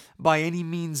other by any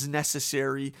means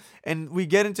necessary. And we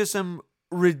get into some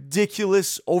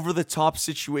ridiculous, over-the-top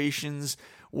situations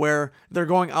where they're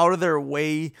going out of their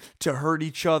way to hurt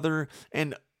each other,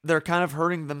 and they're kind of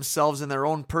hurting themselves in their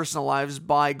own personal lives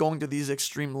by going to these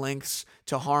extreme lengths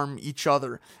to harm each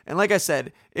other. And like I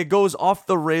said, it goes off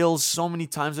the rails so many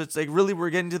times. It's like, really, we're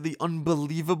getting to the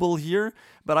unbelievable here,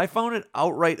 but I found it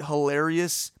outright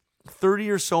hilarious.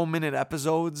 30 or so minute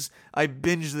episodes. I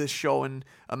binged this show in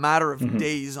a matter of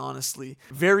days, honestly.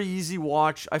 Very easy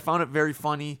watch. I found it very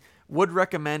funny. Would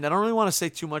recommend. I don't really want to say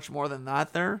too much more than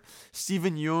that there.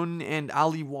 Steven Yeun and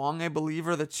Ali Wong, I believe,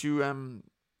 are the 2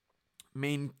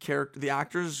 main character, the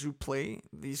actors who play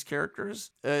these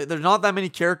characters. There's not that many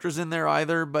characters in there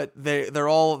either, but they're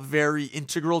all very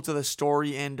integral to the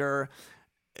story, and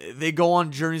they go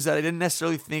on journeys that I didn't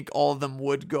necessarily think all of them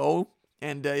would go.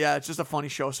 And it's just a funny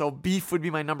show. So Beef would be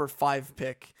my number 5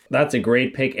 pick. That's a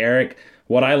great pick, Eric.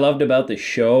 What I loved about the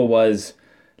show was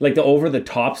like the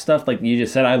over-the-top stuff, like you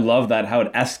just said. I love that, how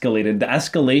it escalated. The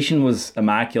escalation was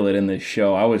immaculate in this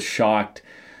show. I was shocked.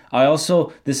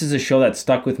 This is a show that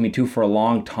stuck with me too for a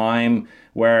long time,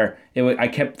 where I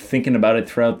kept thinking about it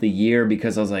throughout the year,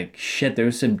 because I was like, shit,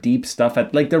 there's some deep stuff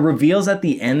like the reveals at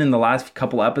the end in the last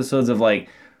couple episodes of like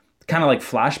kind of like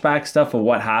flashback stuff of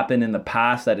what happened in the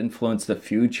past that influenced the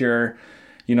future,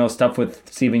 stuff with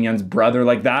Steven Yeun's brother.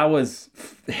 Like that was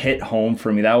hit home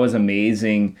for me. That was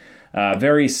amazing.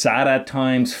 Very sad at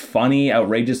times, funny,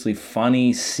 outrageously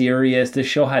funny, serious. This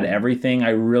show had everything. I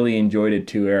really enjoyed it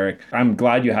too, Eric. I'm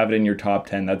glad you have it in your top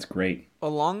 10. That's great.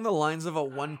 Along the lines of a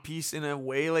One Piece in a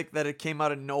way, like that it came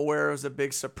out of nowhere. It was a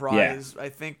big surprise. Yeah. I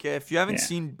think if you haven't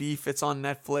seen Beef, it's on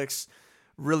Netflix.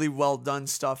 Really well done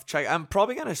stuff. I'm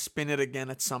probably going to spin it again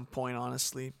at some point,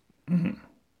 honestly. Mm-hmm.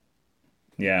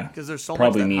 Yeah, because there's so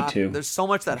probably much that me too. There's so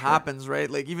much that happens, right?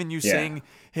 Like even you saying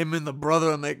him and the brother,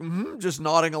 I'm like, just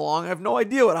nodding along. I have no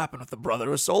idea what happened with the brother.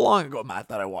 It was so long ago, Matt,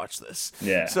 that I watched this.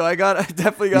 Yeah. So I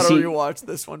definitely got to rewatch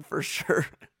this one for sure.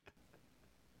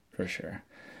 for sure.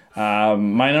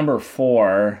 My number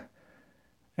 4,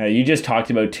 you just talked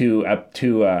about two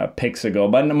picks ago,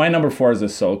 but my number 4 is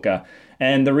Ahsoka.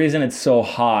 And the reason it's so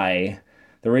high,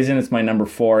 the reason it's my number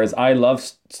 4 is I love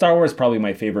Star Wars, probably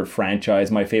my favorite franchise,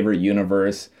 my favorite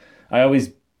universe. I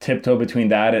always tiptoe between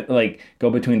that, go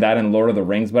between that and Lord of the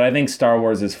Rings, but I think Star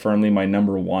Wars is firmly my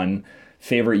number 1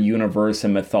 favorite universe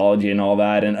and mythology and all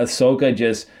that. And Ahsoka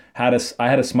just I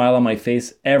had a smile on my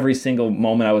face every single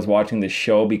moment I was watching this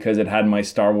show because it had my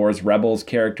Star Wars Rebels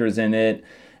characters in it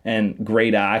and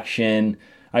great action.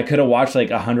 I could have watched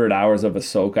 100 hours of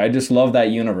Ahsoka. I just love that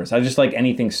universe. I just like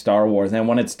anything Star Wars, and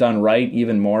when it's done right,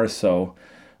 even more so.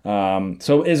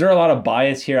 So is there a lot of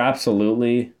bias here?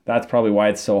 Absolutely. That's probably why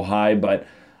it's so high, but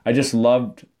I just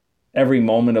loved every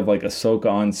moment of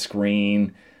Ahsoka on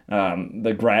screen.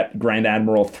 The Grand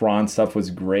Admiral Thrawn stuff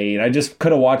was great. I just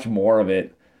could have watched more of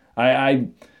it.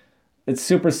 It's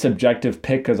super subjective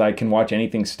pick because I can watch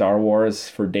anything Star Wars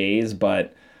for days,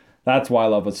 but that's why I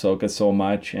love Ahsoka so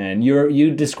much. And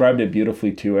you described it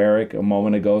beautifully too, Eric, a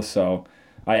moment ago. So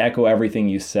I echo everything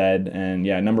you said. And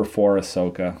yeah, number 4,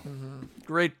 Ahsoka. Mm-hmm.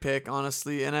 Great pick,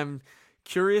 honestly. And I'm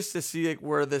curious to see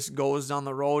where this goes down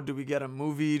the road. Do we get a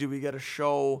movie? Do we get a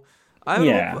show? I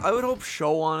would hope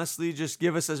show, honestly. Just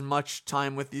give us as much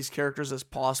time with these characters as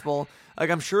possible.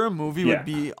 I'm sure a movie would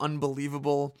be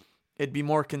unbelievable. It'd be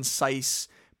more concise.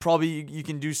 Probably you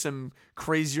can do some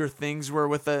crazier things where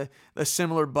with a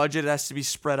similar budget, it has to be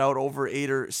spread out over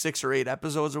 6 or 8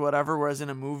 episodes or whatever. Whereas in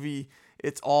a movie,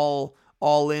 it's all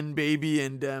in, baby,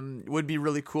 and would be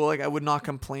really cool. I would not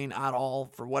complain at all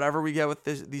for whatever we get with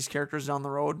these characters down the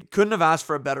road. Couldn't have asked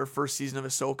for a better first season of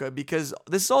Ahsoka, because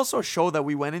this is also a show that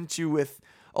we went into with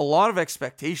a lot of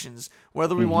expectations,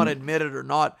 whether we want to admit it or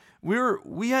not.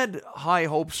 We had high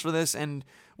hopes for this and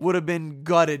would have been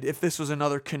gutted if this was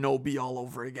another Kenobi all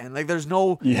over again. There's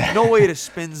no way to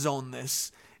spin zone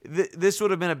this. This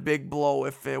would have been a big blow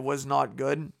if it was not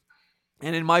good.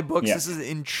 And in my books, this is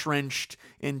entrenched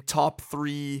in top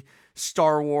 3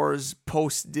 Star Wars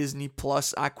post Disney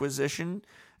Plus acquisition.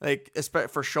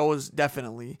 For shows,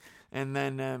 definitely. And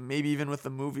then maybe even with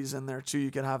the movies in there too, you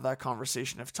could have that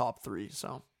conversation of top 3.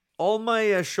 So all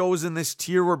my shows in this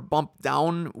tier were bumped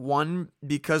down 1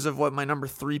 because of what my number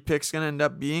 3 pick's going to end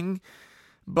up being.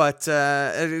 But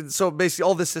so basically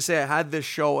all this to say, I had this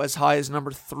show as high as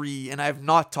number 3, and I have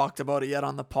not talked about it yet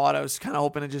on the pod. I was kind of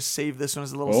hoping to just save this one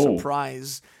as a little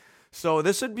surprise. So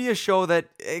this would be a show that,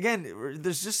 again,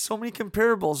 there's just so many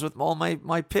comparables with all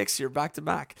my picks here back to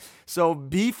back. So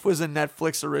Beef was a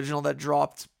Netflix original that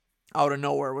dropped out of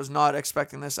nowhere. Was not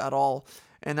expecting this at all.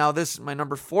 And now my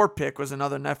number 4 pick was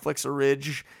another Netflix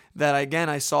orig that, again,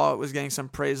 I saw it was getting some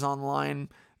praise online.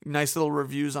 Nice little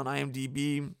reviews on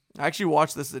IMDb. I actually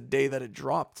watched this the day that it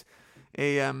dropped.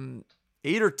 A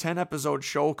 8 or 10 episode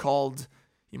show called,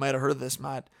 you might have heard of this,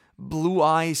 Matt, Blue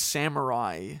Eye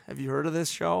Samurai. Have you heard of this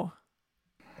show?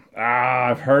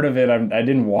 I've heard of it. I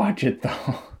didn't watch it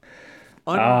though.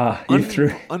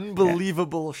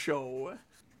 Unbelievable show.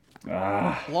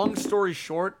 Long story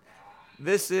short,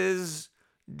 this is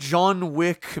John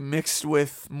Wick mixed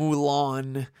with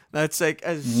Mulan. That's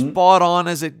as spot on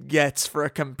as it gets for a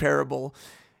comparable.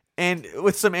 And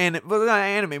with some anime.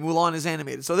 Mulan is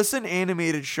animated. So this is an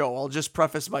animated show. I'll just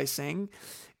preface by saying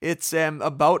it's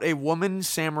about a woman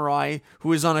samurai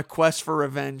who is on a quest for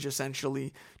revenge,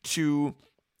 essentially, to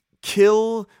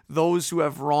kill those who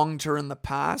have wronged her in the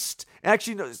past.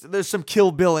 Actually, no, there's some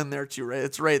Kill Bill in there too, right?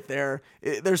 It's right there.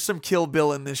 There's some Kill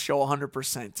Bill in this show,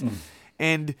 100%.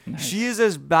 And nice. She is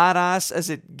as badass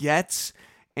as it gets.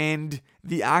 And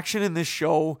the action in this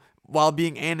show, while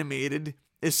being animated,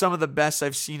 is some of the best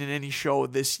I've seen in any show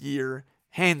this year,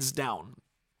 hands down.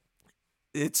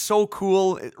 It's so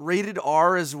cool. Rated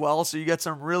R as well, so you get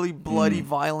some really bloody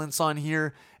violence on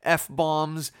here,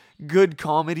 F-bombs, good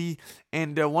comedy,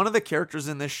 and one of the characters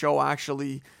in this show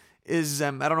actually is,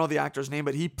 I don't know the actor's name,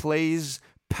 but he plays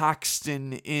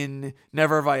Paxton in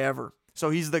Never Have I Ever. So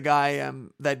he's the guy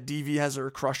that Devi has her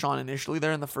crush on initially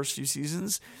there in the first few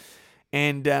seasons.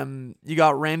 And you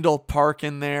got Randall Park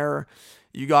in there.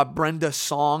 You got Brenda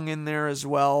Song in there as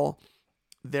well.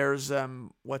 There's,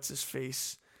 what's his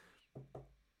face?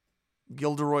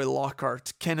 Gilderoy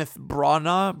Lockhart. Kenneth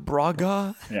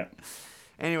Braga? Yeah.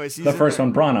 Anyways, he's the first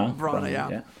one, Brana. Brana,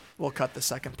 yeah. We'll cut the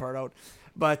second part out.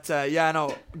 But,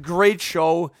 great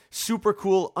show. Super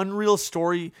cool. Unreal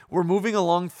story. We're moving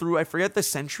along through, I forget the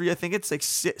century. I think it's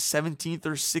 17th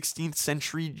or 16th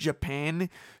century Japan.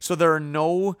 So there are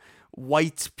no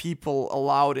white people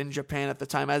allowed in Japan at the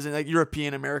time, as in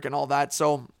European, American, all that.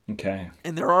 So, okay.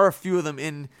 And there are a few of them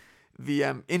in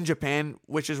the in Japan,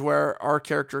 which is where our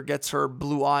character gets her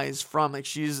blue eyes from. Like,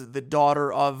 she's the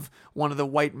daughter of one of the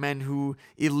white men who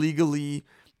illegally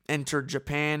entered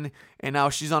Japan, and now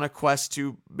she's on a quest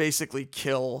to basically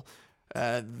kill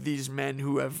these men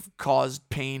who have caused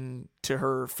pain to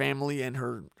her family and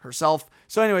herself.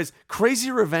 So anyways, crazy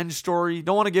revenge story.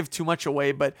 Don't want to give too much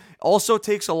away, but also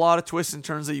takes a lot of twists and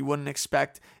turns that you wouldn't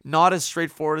expect. Not as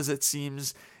straightforward as it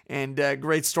seems. And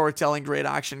great storytelling, great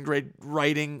action, great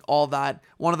writing, all that.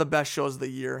 One of the best shows of the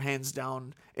year, hands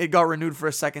down. It got renewed for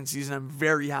a second season. I'm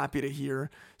very happy to hear.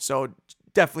 So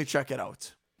definitely check it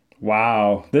out.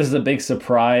 Wow, this is a big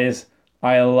surprise.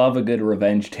 I love a good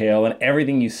revenge tale, and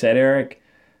everything you said, Eric,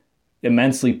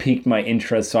 immensely piqued my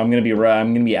interest. So I'm gonna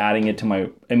be adding it to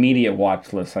my immediate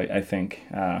watch list. I think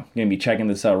I'm gonna be checking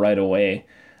this out right away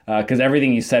because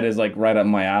everything you said is like right up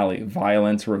my alley.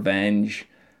 Violence, revenge,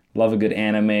 love a good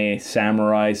anime,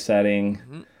 samurai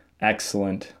setting,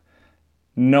 excellent.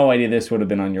 No idea this would have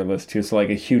been on your list too. So like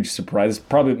a huge surprise,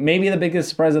 probably maybe the biggest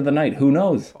surprise of the night. Who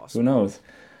knows? Awesome. Who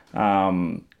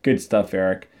knows? Good stuff,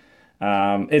 Eric.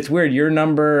 It's weird. Your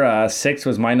number 6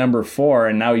 was my number 4,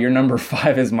 and now your number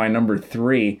 5 is my number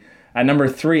 3. At number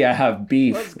 3, I have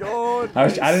Beef. Let's go.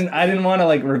 I didn't want to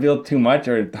like reveal too much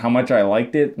or how much I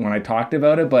liked it when I talked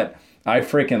about it, but I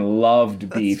freaking loved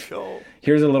Beef.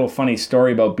 Here's a little funny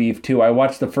story about Beef too. I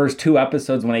watched the first 2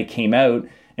 episodes when it came out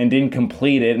and didn't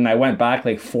complete it, and I went back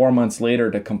like 4 months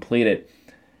later to complete it.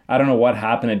 I don't know what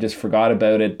happened. I just forgot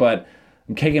about it, but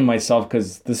I'm kicking myself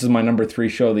because this is my number 3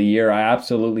 show of the year. I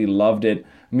absolutely loved it.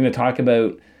 I'm going to talk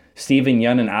about Steven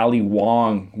Yeun and Ali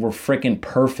Wong. Were freaking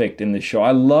perfect in the show.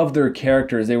 I love their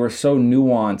characters. They were so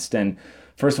nuanced. And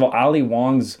first of all, Ali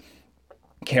Wong's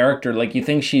character, like, you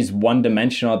think she's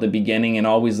one-dimensional at the beginning and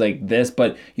always like this,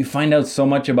 but you find out so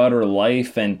much about her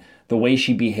life, and the way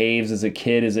she behaves as a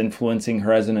kid is influencing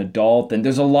her as an adult. And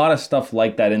there's a lot of stuff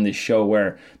like that in this show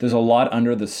where there's a lot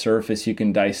under the surface you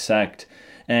can dissect.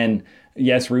 And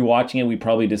yes, rewatching it, we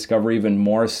probably discover even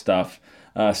more stuff.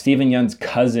 Steven Yeun's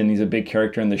cousin, he's a big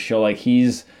character in the show. Like,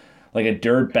 he's like a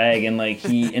dirtbag, and like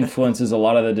he influences a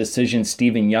lot of the decisions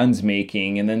Steven Yeun's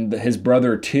making. And then his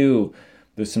brother too.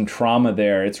 There's some trauma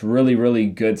there. It's really, really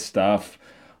good stuff.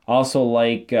 Also,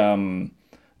 like Ali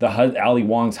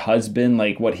Wong's husband,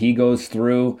 like what he goes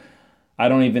through. I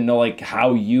don't even know like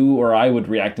how you or I would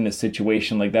react in a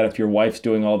situation like that if your wife's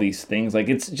doing all these things. Like,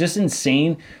 it's just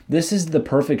insane. This is the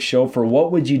perfect show for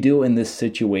what would you do in this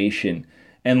situation.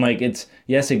 And like, it's,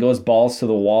 yes, it goes balls to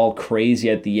the wall crazy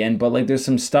at the end, but like there's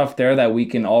some stuff there that we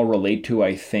can all relate to,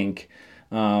 I think.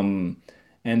 And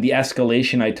the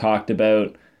escalation I talked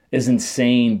about is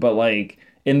insane, but like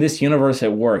in this universe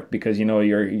it worked because, you know,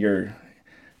 you're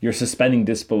suspending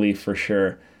disbelief for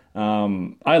sure.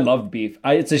 I love Beef.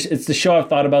 It's the show I've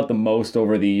thought about the most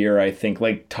over the year, I think.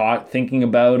 Like, thinking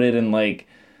about it, and like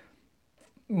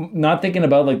not thinking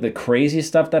about like the crazy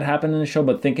stuff that happened in the show,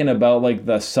 but thinking about like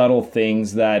the subtle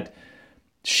things that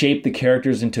shape the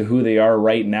characters into who they are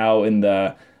right now in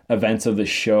the events of the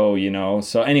show, you know.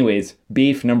 So anyways,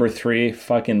 Beef, number 3,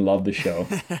 fucking love the show.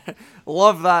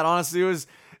 Love that. Honestly,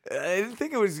 I didn't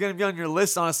think it was going to be on your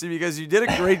list, honestly, because you did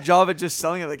a great job at just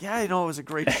selling it. Like, yeah, you know, it was a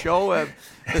great show.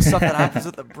 The stuff that happens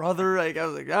with the brother, like, I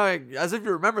was like, oh, as if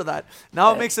you remember that.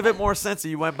 Now it makes a bit more sense that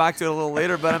you went back to it a little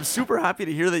later, but I'm super happy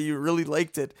to hear that you really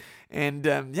liked it. And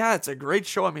yeah, it's a great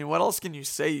show. I mean, what else can you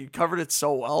say? You covered it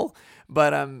so well.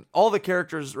 But all the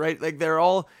characters, right? Like, they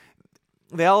all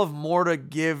have more to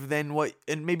give than what,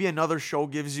 and maybe another show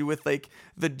gives you, with like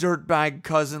the dirtbag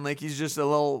cousin. Like, he's just a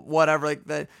little whatever, like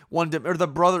that one, or the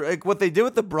brother. Like, what they did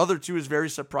with the brother too is very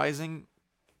surprising.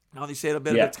 Now they say it a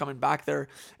bit of it's coming back there,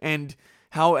 and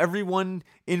how everyone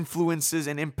influences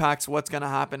and impacts what's going to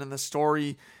happen in the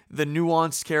story, the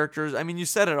nuanced characters. I mean, you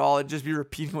said it all. I'd just be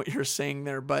repeating what you're saying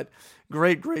there, but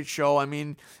great show. I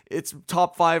mean, it's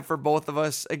top 5 for both of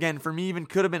us. Again, for me, even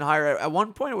could have been higher. At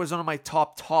one point, it was one of my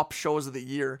top shows of the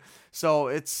year. So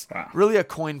it's really a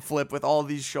coin flip with all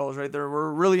these shows, right?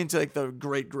 We're really into like the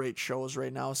great shows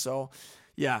right now. So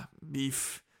yeah,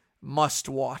 Beef, must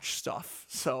watch stuff.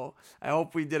 So I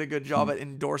hope we did a good job at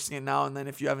endorsing it now. And then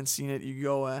if you haven't seen it, you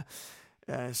go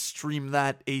stream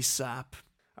that ASAP.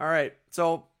 All right.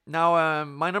 So now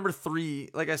my number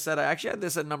 3, like I said, I actually had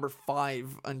this at number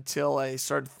 5 until I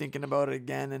started thinking about it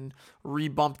again and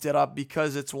rebumped it up,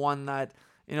 because it's one that,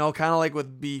 you know, kind of like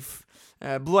with Beef,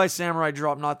 Blue Eye Samurai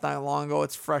dropped not that long ago.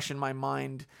 It's fresh in my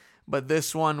mind. But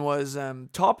this one was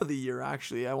top of the year,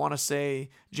 actually. I want to say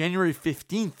January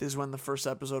 15th is when the first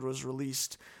episode was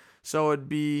released. So it'd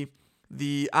be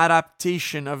the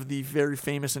adaptation of the very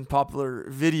famous and popular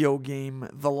video game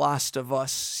The Last of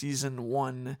Us Season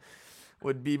 1,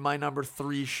 would be my number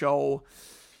 3 show.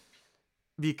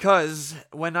 Because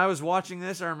when I was watching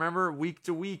this, I remember week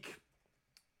to week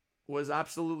was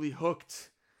absolutely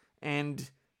hooked and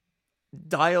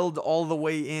dialed all the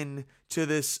way in to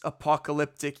this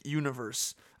apocalyptic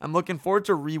universe. I'm looking forward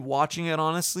to rewatching it,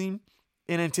 honestly,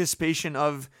 in anticipation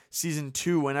of season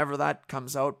 2 whenever that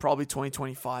comes out, probably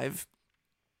 2025.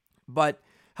 But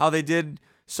how they did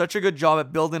such a good job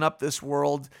at building up this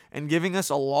world and giving us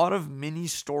a lot of mini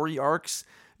story arcs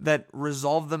that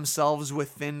resolve themselves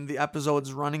within the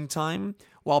episode's running time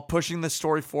while pushing the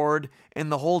story forward,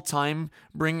 and the whole time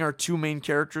bringing our 2 main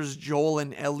characters, Joel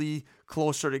and Ellie,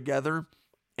 closer together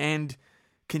and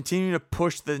continue to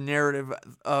push the narrative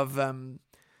of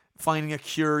finding a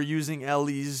cure using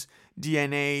Ellie's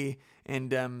DNA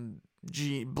and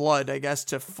blood, I guess,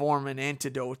 to form an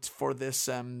antidote for this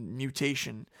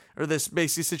mutation, or this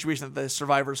basic situation that the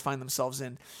survivors find themselves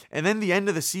in. And then the end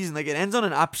of the season, like, it ends on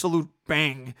an absolute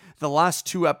bang. The last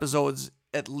 2 episodes,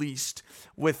 at least,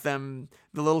 with the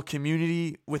little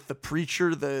community, with the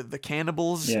preacher, the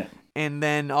cannibals, and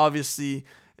then obviously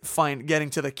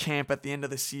getting to the camp at the end of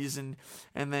the season,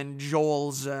 and then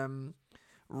Joel's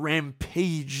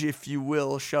rampage, if you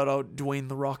will. Shout out Dwayne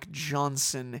 "The Rock"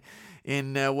 Johnson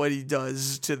in what he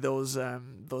does to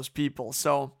those people.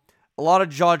 So a lot of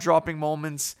jaw-dropping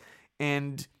moments,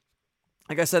 and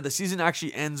like I said, the season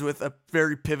actually ends with a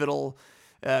very pivotal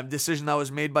decision that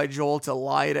was made by Joel to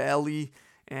lie to Ellie,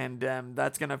 and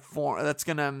that's gonna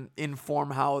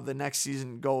inform how the next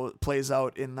season plays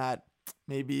out. In that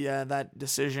maybe that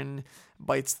decision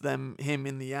bites him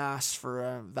in the ass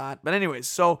for that. But anyways,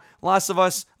 so Last of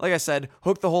Us, like I said,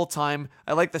 hooked the whole time.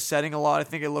 I like the setting a lot. I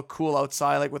think it looked cool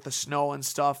outside, like with the snow and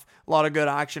stuff. A lot of good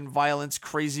action, violence,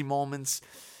 crazy moments.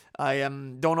 I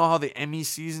don't know how the Emmy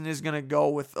season is going to go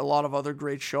with a lot of other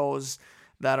great shows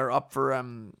that are up for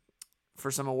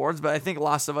some awards, but I think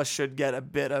Last of Us should get a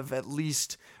bit of at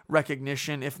least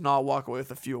recognition, if not walk away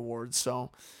with a few awards.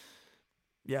 So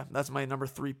yeah, that's my number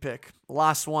 3 pick.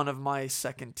 Last one of my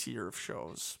second tier of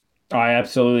shows. I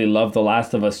absolutely love The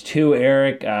Last of Us 2,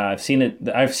 Eric. I've seen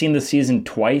the season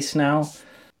twice now.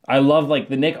 I love, like,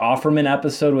 the Nick Offerman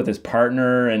episode with his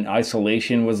partner and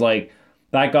isolation was like,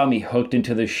 that got me hooked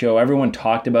into the show. Everyone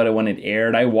talked about it when it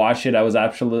aired. I watched it. I was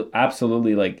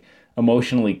absolutely like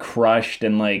emotionally crushed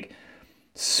and like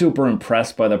super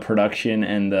impressed by the production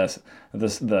and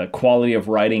the quality of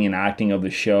writing and acting of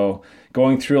the show.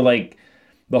 Going through like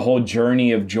the whole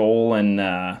journey of Joel and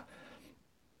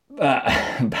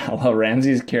Bella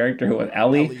Ramsey's character with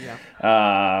Ellie.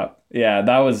 Yeah,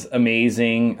 that was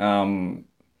amazing.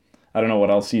 I don't know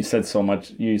what else. You said so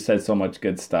much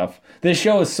good stuff. This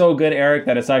show is so good, Eric,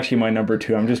 that it's actually my number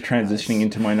 2. I'm just transitioning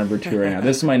into my number 2 right now.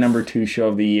 This is my number 2 show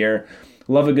of the year.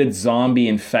 Love a good zombie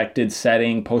infected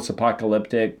setting,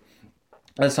 post-apocalyptic.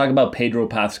 Let's talk about Pedro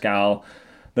Pascal.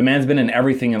 The man's been in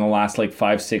everything in the last like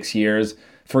 5-6 years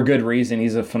for good reason.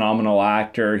 He's a phenomenal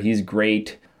actor. He's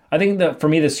great. I think that for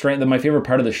me, my favorite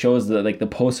part of the show is the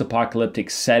post-apocalyptic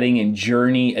setting and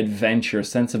journey, adventure,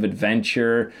 sense of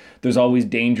adventure. There's always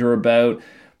danger about,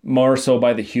 more so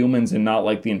by the humans and not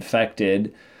like the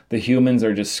infected. The humans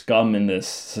are just scum in this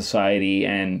society,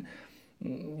 and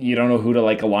you don't know who to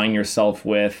like align yourself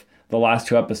with. The last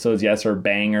 2 episodes, yes, are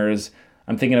bangers.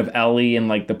 I'm thinking of Ellie in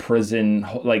like the prison,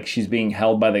 like she's being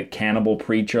held by the cannibal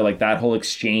preacher. Like that whole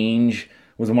exchange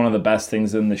was one of the best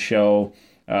things in the show.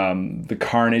 The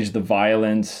carnage, the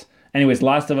violence. Anyways,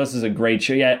 Last of Us is a great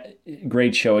show. Yeah,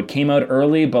 great show. It came out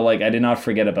early, but like I did not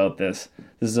forget about this.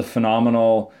 This is a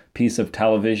phenomenal piece of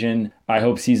television. I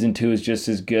hope season 2 is just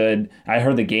as good. I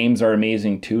heard the games are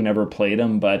amazing too. Never played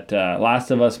them, but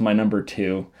Last of Us, my number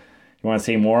 2. You want to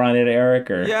say more on it, Eric?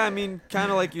 Or? Yeah, I mean,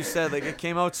 kind of like you said, like it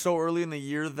came out so early in the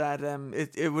year that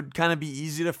it would kind of be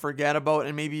easy to forget about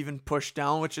and maybe even push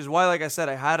down, which is why, like I said,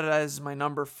 I had it as my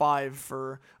number 5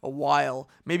 for a while,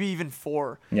 maybe even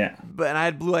 4. Yeah. And I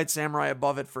had Blue-Eyed Samurai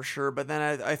above it for sure, but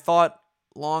then I thought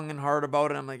long and hard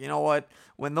about it. I'm like, you know what?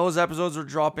 When those episodes are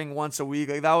dropping once a week,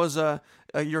 like that was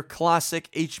your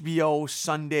classic HBO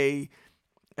Sunday.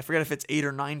 I forget if it's 8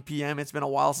 or 9 p.m. It's been a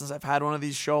while since I've had one of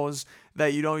these shows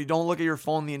that you don't look at your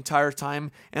phone the entire time.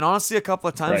 And honestly, a couple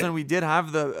of times when we did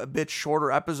have a bit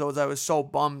shorter episodes, I was so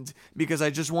bummed because I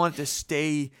just wanted to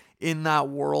stay in that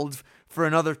world for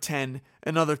another 10,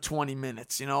 another 20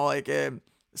 minutes. You know, like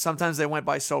sometimes they went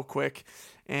by so quick.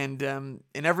 And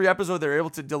in every episode, they're able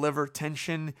to deliver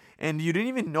tension. And you didn't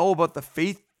even know about the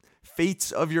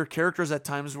fates of your characters at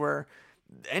times where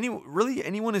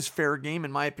anyone is fair game,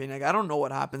 in my opinion. Like, I don't know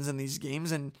what happens in these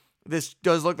games, and this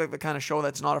does look like the kind of show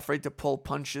that's not afraid to pull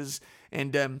punches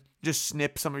and just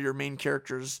snip some of your main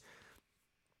characters'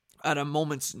 at a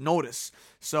moment's notice.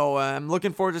 So I'm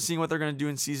looking forward to seeing what they're going to do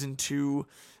in season 2.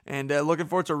 And looking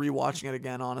forward to rewatching it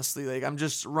again, honestly. Like, I'm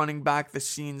just running back the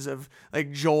scenes of,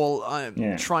 like, Joel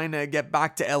trying to get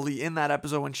back to Ellie in that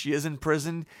episode when she is in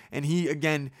prison. And he,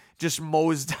 again, just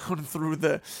mows down through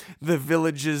the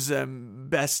village's their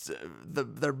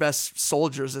best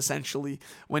soldiers, essentially.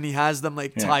 When he has them,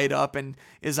 like, tied up and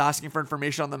is asking for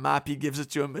information on the map, he gives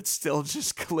it to him, but still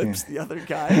just clips the other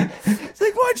guy. It's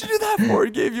like, why'd you do that for?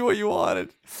 He gave you what you wanted.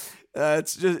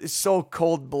 It's so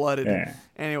cold-blooded. Yeah.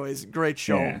 Anyways, great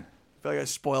show. Yeah. I feel like I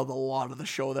spoiled a lot of the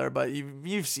show there, but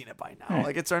you've seen it by now. Yeah.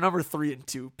 Like, it's our number 3 and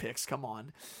 2 picks. Come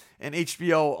on. And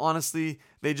HBO, honestly,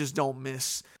 they just don't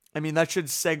miss. I mean, that should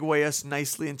segue us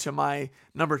nicely into my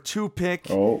number 2 pick,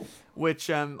 which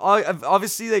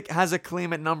obviously like has a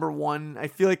claim at number 1. I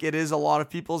feel like it is a lot of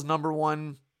people's number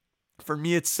 1. For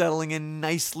me, it's settling in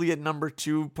nicely at number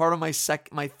 2. Part of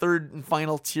my third and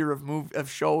final tier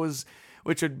of shows,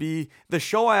 which would be the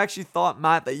show I actually thought,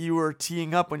 Matt, that you were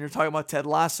teeing up when you're talking about Ted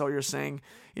Lasso. You're saying,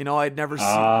 I'd never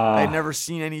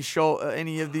seen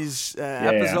any of these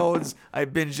episodes. I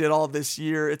binged it all this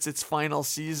year. It's its final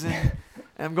season.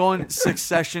 I'm going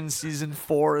Succession season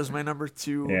 4 is my number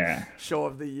 2 show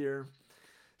of the year.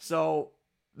 So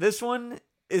this one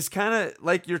is kind of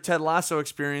like your Ted Lasso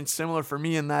experience, similar for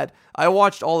me in that I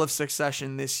watched all of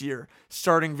Succession this year,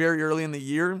 starting very early in the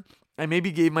year. I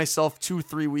maybe gave myself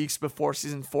 2-3 weeks before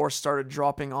season 4 started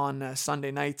dropping on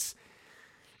Sunday nights.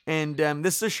 And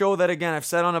this is a show that, again, I've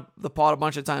said on the pod a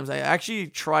bunch of times. I actually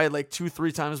tried like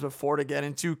 2-3 times before to get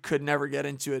into, could never get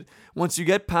into it. Once you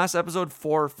get past episode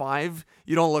 4 or 5,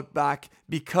 you don't look back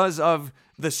because of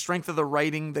the strength of the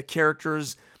writing, the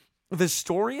characters. The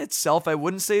story itself, I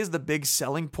wouldn't say is the big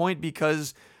selling point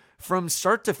because from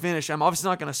start to finish, I'm obviously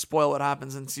not going to spoil what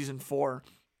happens in season 4.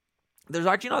 There's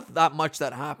actually not that much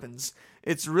that happens.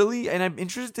 It's really, and I'm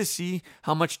interested to see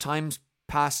how much time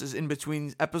passes in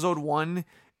between episode 1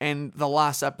 and the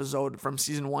last episode from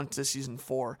season 1 to season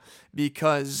 4,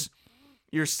 because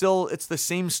it's the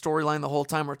same storyline the whole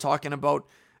time. We're talking about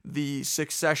the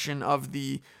succession of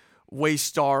the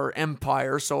Waystar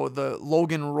Empire, so the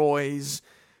Logan Roy's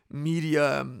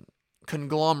media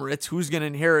conglomerate, who's going to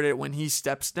inherit it when he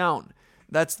steps down.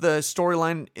 That's the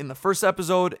storyline in the first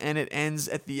episode, and it ends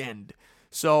at the end.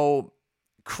 So,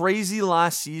 crazy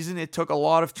last season. It took a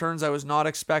lot of turns I was not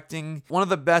expecting. One of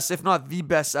the best, if not the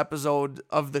best episode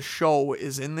of the show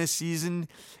is in this season,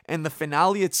 and the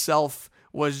finale itself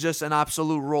was just an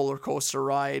absolute roller coaster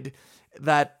ride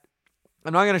that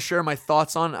I'm not going to share my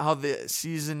thoughts on how the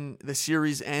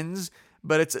series ends,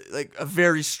 but it's like a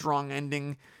very strong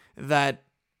ending that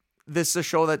this is a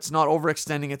show that's not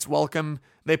overextending its welcome.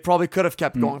 They probably could have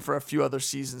kept going for a few other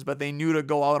seasons, but they knew to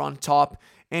go out on top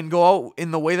and go out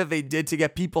in the way that they did to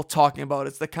get people talking about it.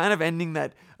 It's the kind of ending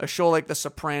that a show like The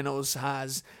Sopranos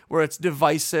has, where it's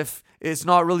divisive. It's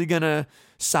not really going to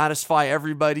satisfy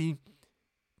everybody,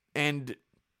 and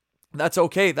that's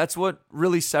okay. That's what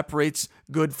really separates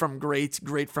good from great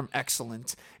from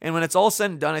excellent. And when it's all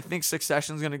said and done, I think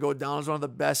Succession is going to go down as one of the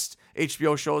best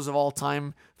HBO shows of all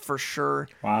time for sure.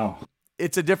 Wow.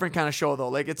 It's a different kind of show, though.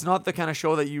 Like, it's not the kind of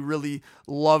show that you really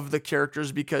love the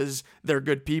characters because they're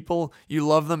good people. You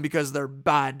love them because they're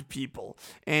bad people.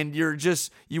 And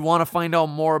you want to find out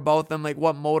more about them, like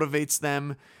what motivates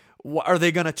them. Are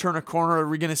they going to turn a corner? Are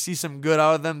we going to see some good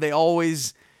out of them? They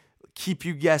always keep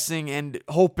you guessing and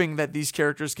hoping that these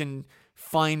characters can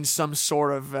find some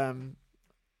sort of,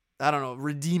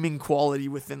 redeeming quality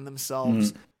within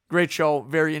themselves. Great show.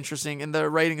 Very interesting. And the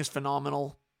writing is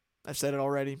phenomenal. I've said it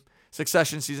already.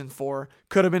 Succession season 4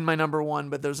 could have been my number 1,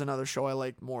 but there's another show I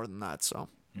like more than that. So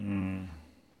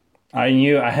I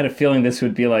had a feeling this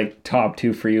would be like top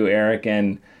 2 for you, Eric,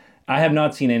 and I have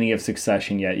not seen any of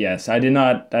Succession yet. Yes, I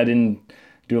didn't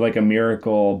do like a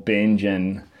miracle binge,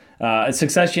 and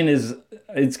Succession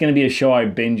it's going to be a show I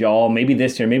binge all, maybe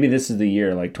this year, maybe this is the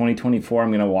year, like 2024,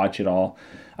 I'm going to watch it all.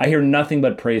 I hear nothing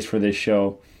but praise for this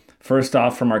show. First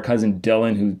off, from our cousin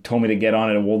Dylan, who told me to get on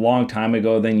it a long time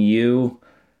ago, then you.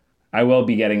 I will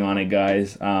be getting on it,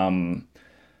 guys. Not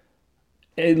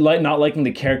liking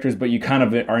the characters, but you kind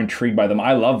of are intrigued by them.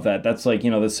 I love that. That's like,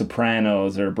 The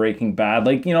Sopranos or Breaking Bad.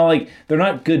 Like, they're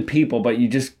not good people, but you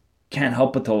just can't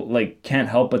help but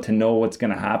to know what's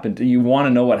going to happen. You want to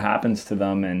know what happens to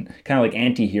them, and kind of like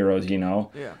anti-heroes,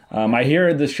 Yeah. I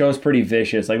hear the show's pretty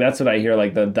vicious. Like, that's what I hear.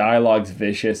 Like, the dialogue's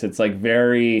vicious. It's like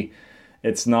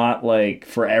it's not like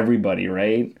for everybody,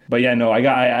 right? But yeah, no, I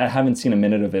haven't seen a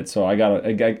minute of it, so I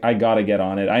gotta get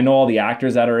on it. I know all the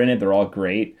actors that are in it; they're all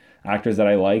great actors that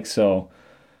I like. So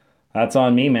that's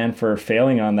on me, man, for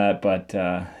failing on that. But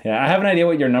I have an idea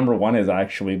what your number 1 is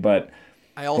actually. But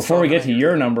I also Before we have get an to idea.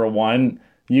 your number one,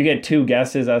 you get 2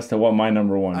 guesses as to what my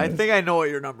number one I is. think I know what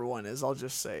your number one is. I'll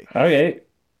just say. Okay.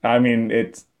 I mean,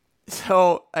 it's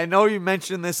So I know you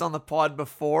mentioned this on the pod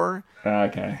before.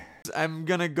 okay. I'm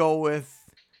gonna go with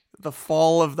the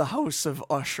Fall of the House of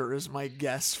Usher is my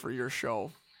guess for your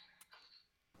show.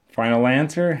 Final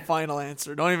answer? Final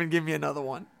answer. Don't even give me another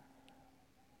one.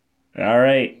 All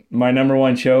right. My number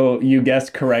one show, you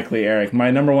guessed correctly, Eric. My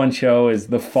number one show is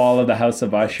The Fall of the House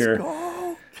of Usher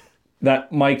Go.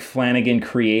 that Mike Flanagan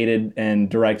created and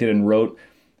directed and wrote.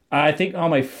 I think on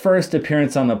my first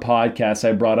appearance on the podcast,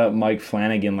 I brought up Mike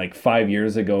Flanagan like 5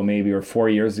 years ago, maybe, or 4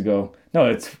 years ago. No,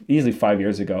 it's easily 5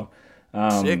 years ago.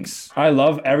 6. I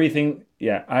love everything.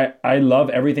 Yeah, I love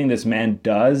everything this man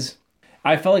does.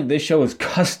 I felt like this show was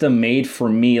custom made for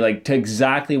me, like to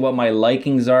exactly what my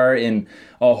likings are in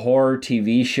a horror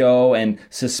TV show and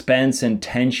suspense and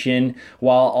tension,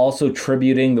 while also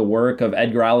tributing the work of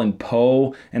Edgar Allan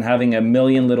Poe and having a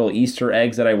million little Easter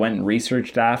eggs that I went and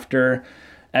researched after.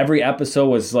 Every episode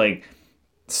was like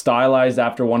stylized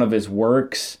after one of his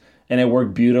works, and it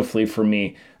worked beautifully for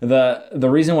me. The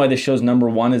reason why this show's number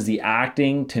one is the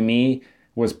acting, to me,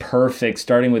 was perfect,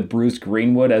 starting with Bruce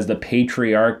Greenwood as the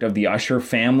patriarch of the Usher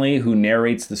family who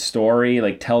narrates the story,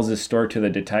 like tells his story to the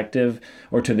detective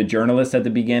or to the journalist at the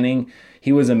beginning.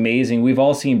 He was amazing. We've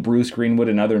all seen Bruce Greenwood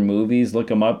in other movies. Look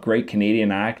him up, great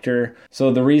Canadian actor.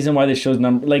 So the reason why this show's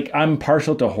I'm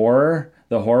partial to horror,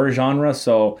 the horror genre,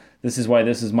 so this is why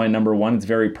this is my number one. It's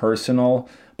very personal.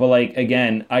 But like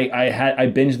again,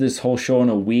 I binged this whole show in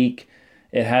a week.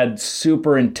 It had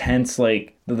super intense,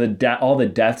 like all the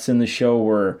deaths in the show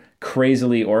were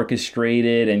crazily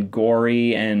orchestrated and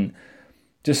gory and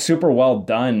just super well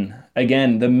done.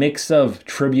 Again, the mix of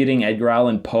tributing Edgar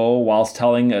Allan Poe whilst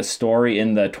telling a story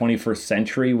in the 21st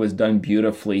century was done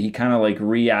beautifully. He kind of like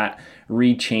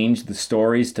rechanged the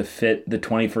stories to fit the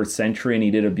 21st century, and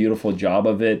he did a beautiful job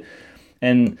of it.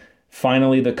 And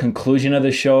finally, the conclusion of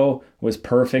the show was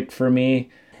perfect for me.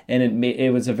 And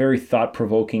it was a very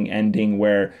thought-provoking ending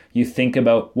where you think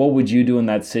about what would you do in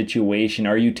that situation?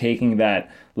 Are you taking that,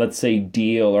 let's say,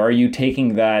 deal? Or are you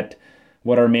taking that,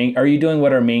 are you doing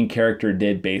what our main character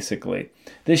did, basically?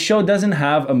 This show doesn't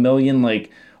have a million, like,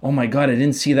 oh my God, I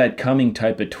didn't see that coming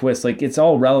type of twist. Like, it's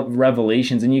all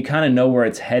revelations, and you kind of know where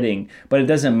it's heading. But it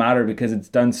doesn't matter because it's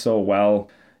done so well.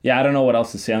 Yeah, I don't know what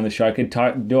else to say on the show. I could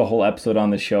do a whole episode on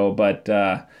the show, but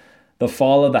The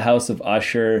Fall of the House of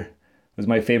Usher was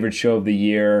my favorite show of the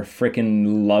year.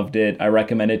 Freaking loved it. I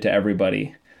recommend it to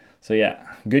everybody. So yeah,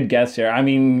 good guess here. I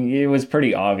mean, it was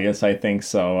pretty obvious, I think.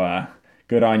 So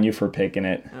good on you for picking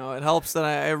it. You know, it helps that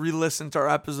I re-listened to our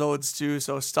episodes too,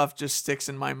 so stuff just sticks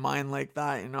in my mind like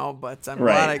that, you know. But I'm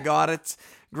glad I got it.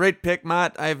 Great pick,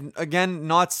 Matt. I've, again,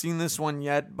 not seen this one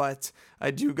yet, but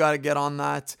I do got to get on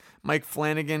that. Mike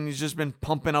Flanagan, he's just been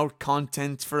pumping out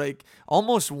content for like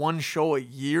almost one show a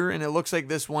year, and it looks like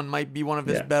this one might be one of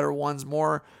his better ones,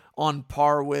 more on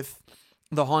par with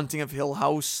The Haunting of Hill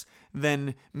House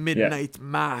than Midnight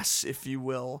Mass, if you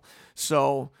will.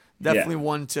 So definitely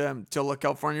one to look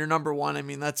out for. And your number one, I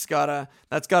mean, that's gotta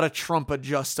trump a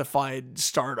Justified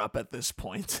startup at this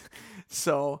point.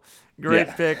 So great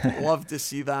pick. Love to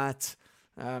see that.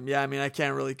 I mean, I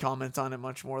can't really comment on it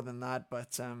much more than that,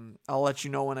 but I'll let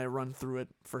you know when I run through it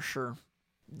for sure.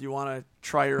 Do you want to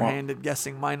try your hand at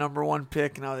guessing my number one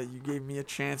pick now that you gave me a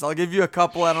chance? I'll give you a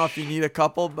couple. I don't know if you need a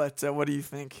couple, but what do you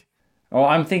think? Oh,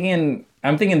 I'm thinking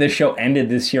this show ended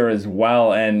this year as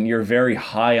well, and you're very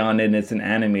high on it, and it's an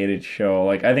animated show.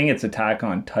 Like, I think it's Attack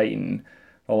on Titan,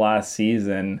 the last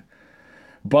season.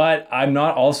 But I'm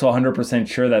not also 100%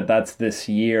 sure that that's this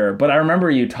year. But I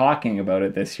remember you talking about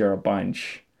it this year a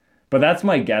bunch. But that's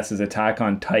my guess, is Attack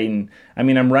on Titan. I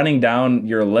mean, I'm running down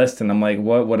your list and I'm like,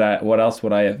 what else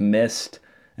would I have missed?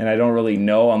 And I don't really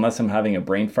know unless I'm having a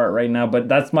brain fart right now. But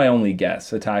that's my only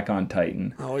guess, Attack on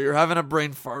Titan. Oh, you're having a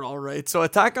brain fart, all right. So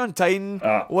Attack on Titan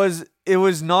was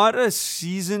not a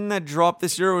season that dropped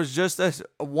this year. It was just a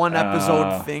one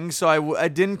episode thing. So I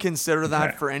didn't consider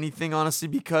that for anything, honestly,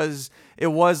 because it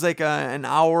was like an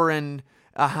hour and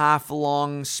a half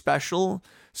long special.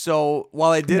 So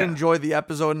while I did enjoy the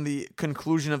episode and the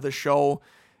conclusion of the show,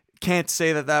 can't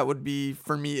say that would be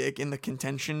for me in the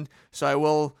contention. So I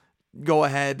will go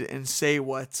ahead and say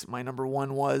what my number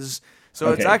one was.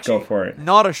 So it's actually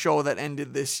not a show that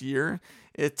ended this year.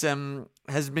 It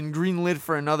has been greenlit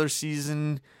for another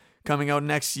season coming out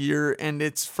next year, and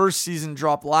its first season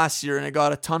dropped last year, and it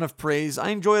got a ton of praise. I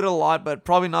enjoyed it a lot, but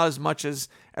probably not as much as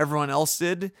everyone else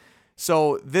did.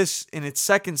 So this, in its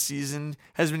second season,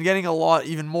 has been getting a lot,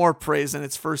 even more praise than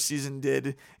its first season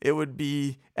did. It would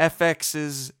be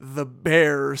FX's The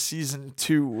Bear season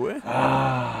 2.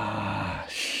 Ah,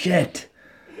 shit.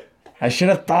 I should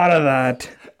have thought of that.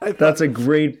 That's a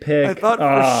great pick. I thought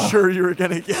for sure you were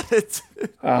going to get it.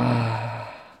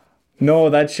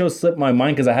 No, that show slipped my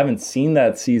mind because I haven't seen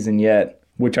that season yet,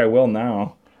 which I will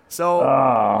now. So,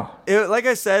 like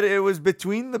I said, it was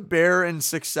between The Bear and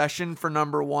Succession for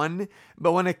number 1.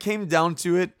 But when it came down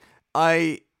to it,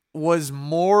 I was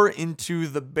more into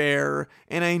The Bear,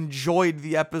 and I enjoyed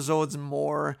the episodes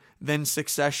more than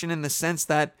Succession, in the sense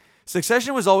that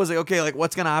Succession was always like, okay, like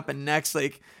what's going to happen next?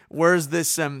 Like, where's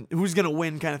this, who's going to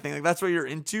win kind of thing? Like, that's what you're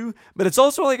into. But it's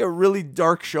also like a really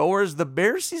dark show. Whereas The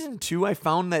Bear season 2, I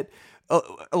found that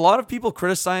a lot of people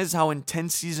criticize how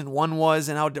intense season 1 was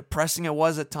and how depressing it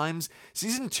was at times.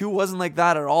 Season 2 wasn't like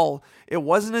that at all. It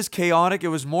wasn't as chaotic. It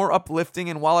was more uplifting.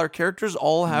 And while our characters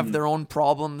all have their own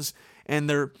problems and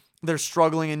they're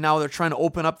struggling, and now they're trying to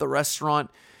open up the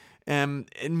restaurant and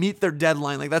meet their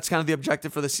deadline. Like, that's kind of the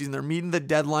objective for the season. They're meeting the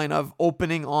deadline of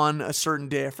opening on a certain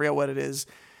day. I forget what it is.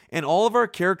 And all of our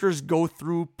characters go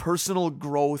through personal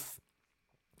growth,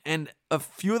 and a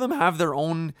few of them have their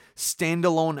own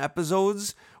standalone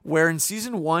episodes, where in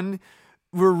season 1,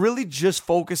 we're really just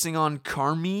focusing on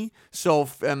Carmy. So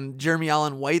Jeremy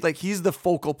Allen White, like, he's the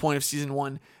focal point of season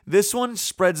 1. This one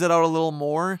spreads it out a little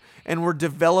more, and we're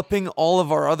developing all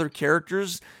of our other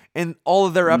characters, and all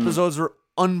of their episodes were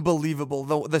unbelievable.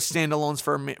 The standalones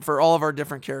for all of our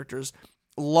different characters.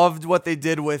 Loved what they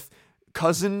did with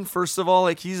Cousin, first of all.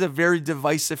 Like, he's a very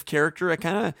divisive character.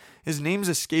 His name's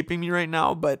escaping me right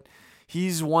now, but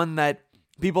he's one that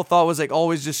people thought was like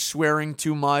always just swearing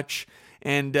too much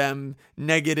and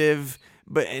negative,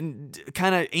 and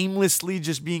kind of aimlessly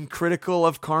just being critical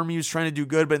of Carmy, who's trying to do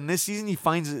good. But in this season, he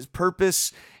finds his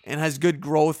purpose and has good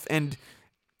growth. And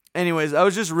anyways, I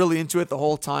was just really into it the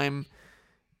whole time.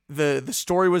 The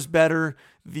story was better,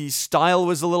 the style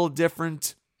was a little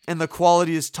different, and the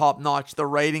quality is top notch. The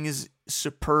writing is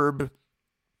superb,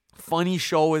 funny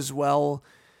show as well.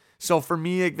 So for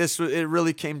me, like, it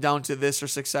really came down to this or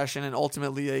Succession, and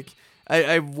ultimately, like,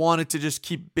 I wanted to just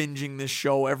keep binging this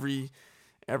show every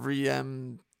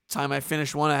time I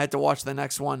finished one. I had to watch the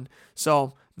next one.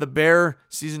 So The Bear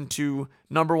season 2,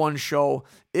 number 1 show.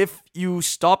 If you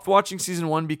stopped watching season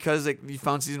 1 because, like, you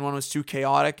found season 1 was too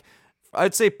chaotic,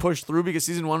 I'd say push through, because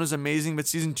season 1 was amazing, but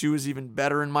season 2 is even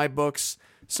better in my books.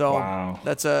 So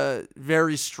That's a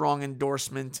very strong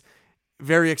endorsement.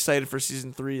 Very excited for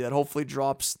season 3 that hopefully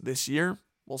drops this year.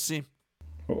 We'll see.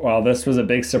 Well, this was a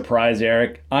big surprise,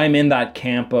 Eric. I'm in that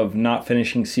camp of not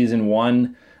finishing season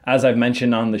 1, as I've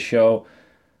mentioned on the show.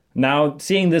 Now,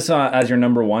 seeing this as your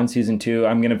number 1, season 2,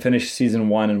 I'm going to finish season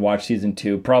 1 and watch season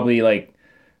 2. Probably, like,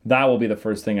 that will be the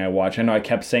first thing I watch. I know I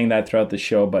kept saying that throughout the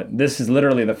show, but this is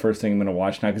literally the first thing I'm going to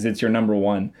watch now, because it's your number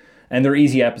 1. And they're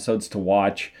easy episodes to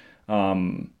watch.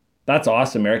 That's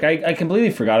awesome, Eric. I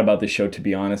completely forgot about this show, to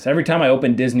be honest. Every time I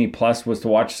opened Disney Plus was to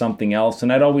watch something else,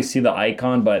 and I'd always see the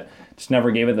icon, but just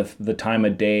never gave it the time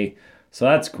of day. So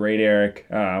that's great, Eric.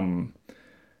 Damn,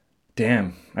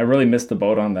 I really missed the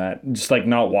boat on that. Just like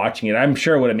not watching it. I'm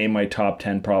sure it would have made my top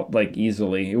 10 like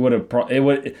easily.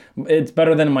 It's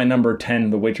better than my number 10,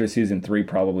 The Witcher season 3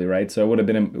 probably, right? So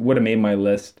it would have made my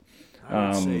list. I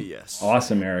would say yes.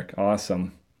 Awesome, Eric.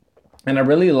 Awesome. And I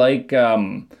really like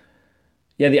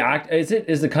the act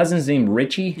is the cousin's name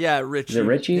Richie? Yeah, Richie. Is it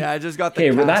Richie? Yeah, I just got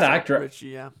the cast that actor. Richie,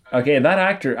 yeah. Okay, that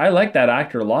actor. I like that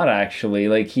actor a lot, actually.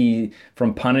 Like, he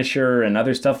from Punisher and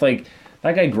other stuff. Like,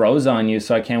 that guy grows on you,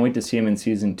 so I can't wait to see him in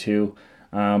season 2.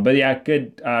 But yeah,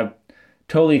 good.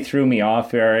 Totally threw me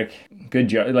off, Eric. Good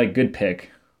job. Like, good pick.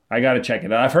 I gotta check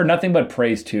it out. I've heard nothing but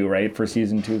praise too, right, for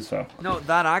season 2. So no,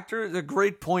 that actor is a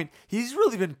great point. He's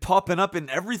really been popping up in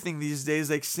everything these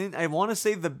days. Like, I want to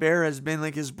say The Bear has been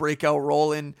like his breakout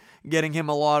role in getting him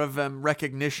a lot of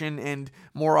recognition and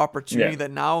more opportunity.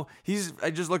 That now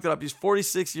I just looked it up. He's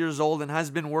 46 years old and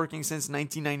has been working since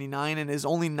 1999 and is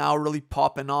only now really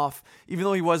popping off. Even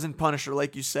though he wasn't Punisher,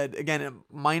 like you said, again, a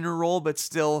minor role, but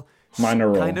still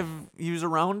kind of he was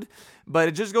around. But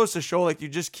it just goes to show, like, you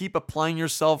just keep applying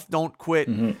yourself. Don't quit.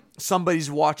 Mm-hmm. Somebody's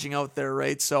watching out there,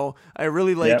 right? So I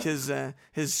really like his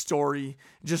story.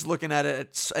 Just looking at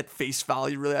it at face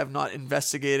value, really, I've not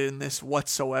investigated in this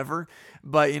whatsoever.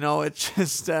 But, you know, it's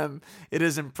just it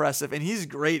is impressive. And he's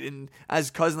great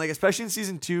as Cousin, like, especially in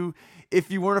season 2.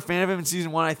 If you weren't a fan of him in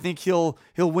season 1, I think he'll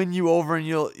win you over and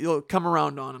you'll come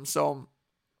around on him. So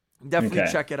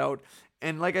definitely check it out.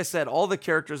 And like I said, all the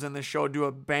characters in this show do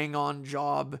a bang-on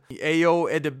job.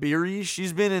 Ayo Edebiri,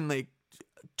 she's been in like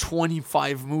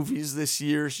 25 movies this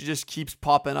year. She just keeps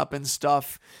popping up and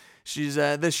stuff. She's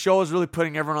this show is really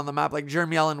putting everyone on the map. Like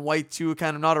Jeremy Allen White too,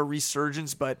 kind of not a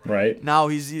resurgence, but now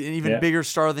he's an even bigger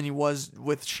star than he was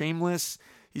with Shameless.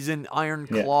 He's in Iron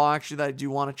Claw actually that I do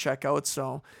want to check out.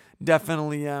 So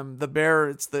definitely The Bear.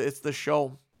 It's the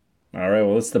show. All right,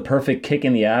 well, it's the perfect kick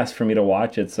in the ass for me to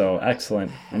watch it. So excellent.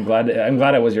 I'm glad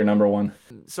it was your number one.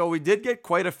 So we did get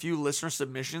quite a few listener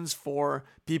submissions for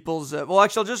people's. Well,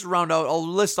 actually, I'll just round out. I'll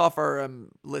list off our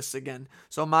lists again.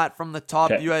 So Matt, from the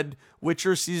top, you had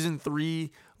Witcher season 3,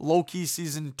 Loki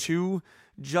season 2,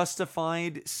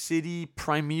 Justified, City,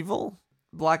 Primeval,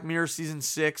 Black Mirror season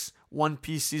 6, One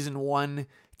Piece season 1,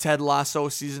 Ted Lasso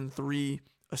season 3,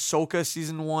 Ahsoka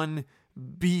season 1,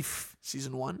 Beef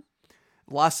season 1.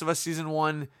 Last of Us season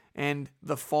 1, and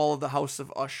The Fall of the House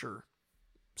of Usher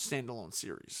standalone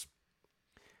series.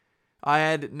 I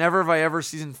had Never Have I Ever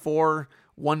season 4,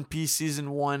 One Piece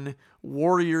season 1,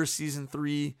 Warrior season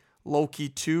 3, Loki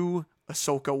 2,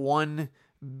 Ahsoka 1,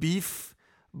 Beef,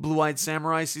 Blue-Eyed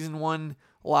Samurai season 1,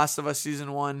 Last of Us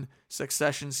season 1,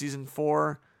 Succession season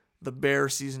 4, The Bear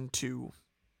season 2.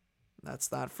 That's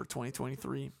that for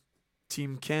 2023.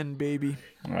 Team Ken, baby.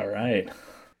 All right.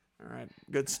 All right,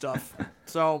 good stuff.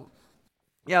 So,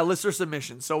 yeah, listener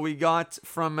submission. So we got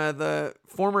from the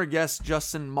former guest,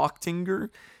 Justin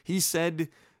Mochtinger. He said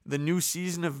the new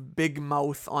season of Big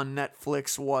Mouth on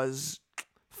Netflix was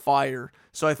fire.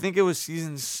 So I think it was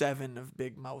season 7 of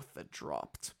Big Mouth that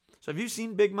dropped. So have you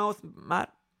seen Big Mouth,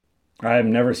 Matt? I've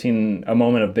never seen a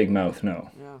moment of Big Mouth,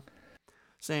 no. Yeah.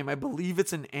 Same. I believe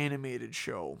it's an animated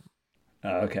show.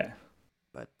 Okay.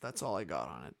 But that's all I got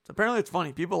on it. Apparently it's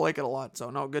funny. People like it a lot.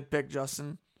 So no, good pick,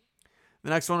 Justin. The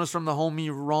next one was from the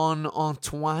homie Ron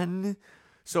Antoine.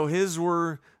 So his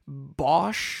were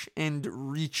Bosch and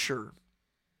Reacher.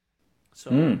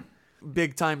 So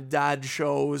big time dad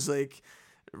shows like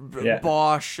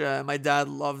Bosch. My dad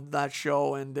loved that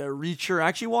show. And Reacher, I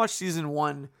actually watched season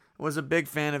 1. Was a big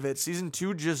fan of it. Season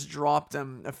 2 just dropped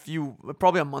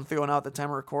probably a month ago now at the time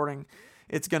of recording.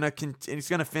 It's gonna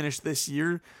finish this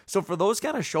year. So for those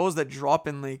kind of shows that drop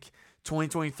in like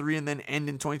 2023 and then end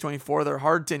in 2024, they're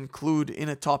hard to include in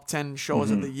a top 10 shows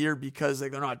of the year because they're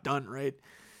not done, right?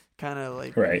 Kind of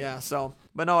like yeah. So,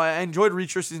 but no, I enjoyed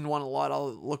Reacher season 1 a lot.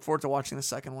 I'll look forward to watching the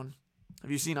second one. Have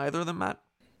you seen either of them, Matt?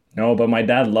 No, but my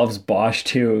dad loves Bosch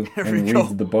too and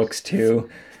reads the books too.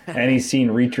 And he's seen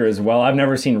Reacher as well. I've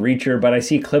never seen Reacher, but I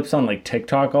see clips on like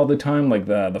TikTok all the time, like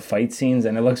the fight scenes,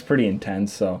 and it looks pretty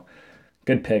intense. So.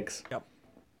 Good picks. Yep.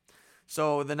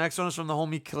 So the next one is from the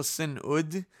homie Kristen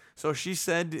Ud. So she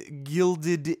said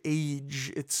Gilded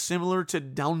Age. It's similar to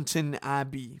Downton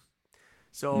Abbey.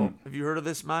 So have you heard of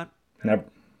this, Matt?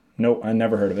 No, I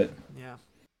never heard of it. Yeah.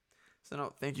 So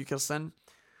no, thank you, Kristen.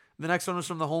 The next one is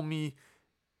from the homie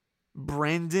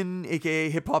Brandon, aka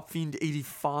Hip Hop Fiend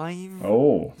 85.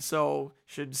 Oh. So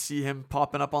should see him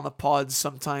popping up on the pods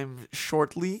sometime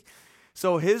shortly.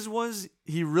 So his was,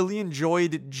 he really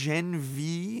enjoyed Gen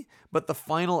V, but the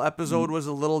final episode was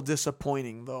a little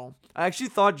disappointing though. I actually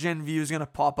thought Gen V was going to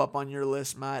pop up on your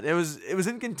list, Matt. It was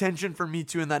in contention for me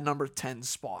too in that number 10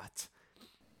 spot.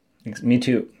 Me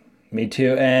too.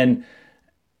 And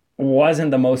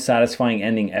wasn't the most satisfying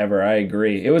ending ever. I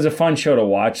agree. It was a fun show to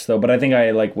watch though, but I think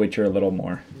I like Witcher a little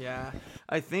more. Yeah.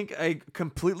 I think I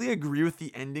completely agree with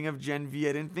the ending of Gen V.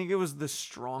 I didn't think it was the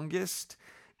strongest.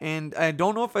 And I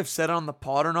don't know if I've said it on the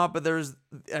pod or not, but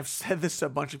I've said this to a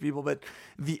bunch of people, but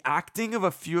the acting of a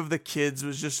few of the kids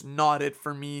was just not it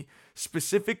for me.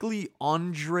 Specifically,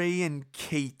 Andre and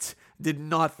Kate did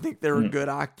not think they were good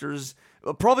actors.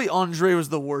 Probably Andre was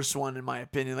the worst one in my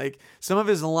opinion. Like some of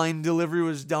his line delivery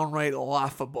was downright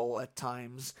laughable at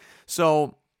times.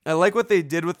 So I like what they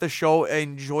did with the show. I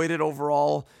enjoyed it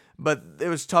overall, but it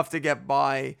was tough to get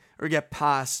by or get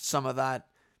past some of that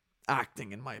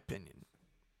acting in my opinion.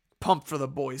 Pumped for The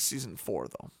Boys season 4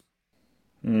 though.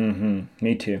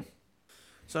 Me too.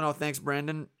 So no, thanks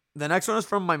Brandon. The next one is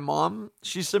from my mom.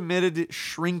 She submitted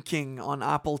Shrinking on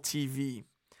Apple TV.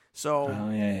 So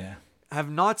have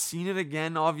not seen it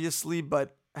again obviously,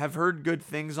 but have heard good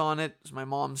things on it. It's my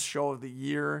mom's show of the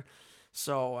year.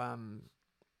 So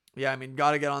yeah, I mean,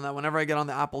 gotta get on that. Whenever I get on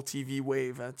the Apple TV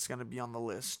wave, that's gonna be on the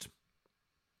list.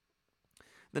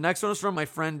 The next one is from my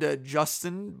friend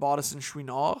Justin Bodison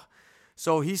Chouinard.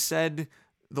 So he said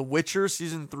The Witcher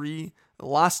season 3, The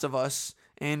Last of Us,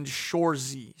 and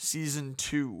Shoresy season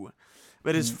 2.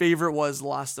 But his favorite was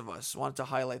Last of Us. Wanted to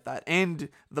highlight that. And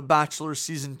The Bachelor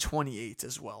season 28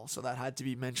 as well. So that had to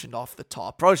be mentioned off the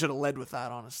top. Probably should have led with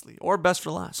that, honestly. Or best for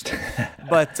last.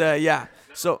 But yeah.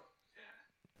 So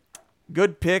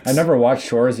Good picks. I never watched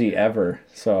Shoresy ever,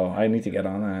 so I need to get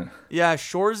on that. Yeah,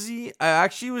 Shoresy, I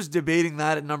actually was debating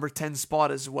that at number 10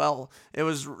 spot as well. It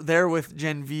was there with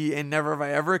Gen V and Never Have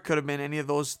I Ever. It could have been any of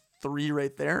those three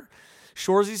right there.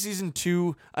 Shoresy season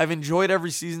 2, I've enjoyed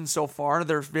every season so far.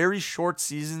 They're very short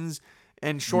seasons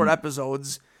and short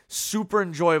episodes. Super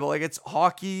enjoyable. Like, it's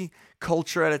hockey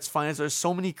culture at its finest. There's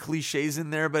so many cliches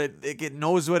in there, but it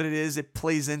knows what it is. It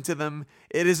plays into them.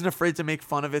 It isn't afraid to make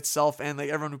fun of itself and like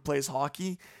everyone who plays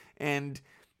hockey. And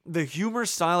the humor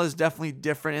style is definitely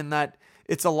different in that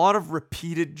it's a lot of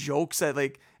repeated jokes that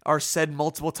like are said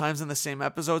multiple times in the same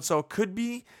episode. So it could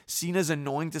be seen as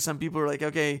annoying to some people who are like,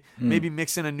 okay, maybe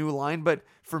mix in a new line. But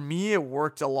for me, it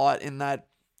worked a lot in that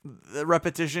the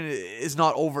repetition is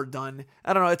not overdone.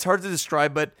 I don't know. It's hard to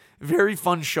describe, but very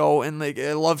fun show. And like,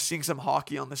 I love seeing some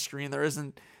hockey on the screen. There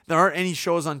aren't any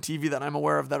shows on TV that I'm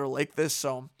aware of that are like this.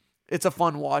 So it's a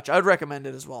fun watch. I'd recommend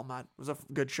it as well, Matt. It was a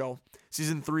good show.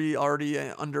 Season 3 already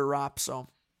under wraps. So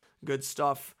good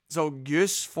stuff. So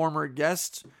Gus, former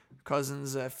guest,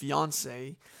 cousin's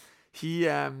fiance, he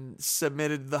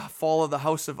submitted The Fall of the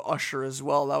House of Usher as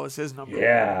well. That was his number.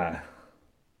 Yeah.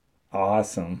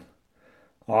 Awesome.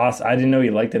 I didn't know he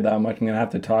liked it that much. I'm going to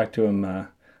have to talk to him.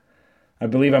 I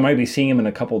believe I might be seeing him in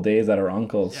a couple days at our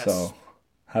uncle's, so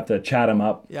have to chat him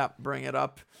up. Yeah, bring it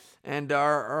up. And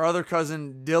our other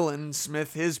cousin, Dylan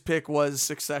Smith, his pick was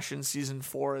Succession Season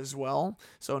 4 as well,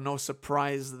 so no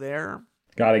surprise there.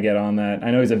 Got to get on that.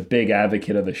 I know he's a big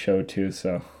advocate of the show too,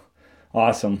 so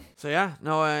awesome. So yeah,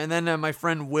 no, and then my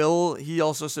friend Will, he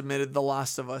also submitted The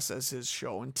Last of Us as his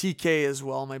show. And TK as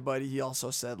well, my buddy, he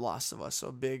also said Last of Us,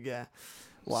 so big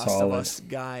Last of Us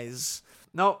guys.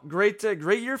 No, great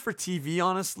year for TV,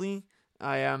 honestly.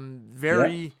 I am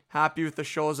very happy with the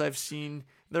shows I've seen.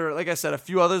 There are, like I said, a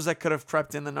few others that could have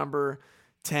crept in the number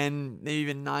 10, maybe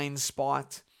even 9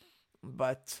 spot,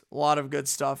 but a lot of good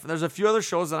stuff. There's a few other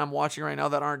shows that I'm watching right now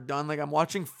that aren't done. Like, I'm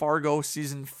watching Fargo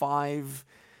season 5.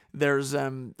 There's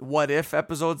What If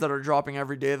episodes that are dropping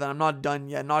every day that I'm not done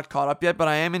yet, not caught up yet, but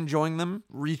I am enjoying them.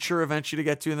 Reacher eventually to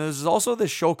get to. And there's also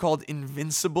this show called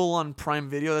Invincible on Prime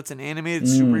Video. That's an animated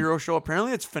superhero show.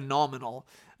 Apparently it's phenomenal.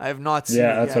 I have not seen it yet.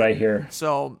 Yeah, that's what I hear.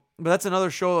 So, but that's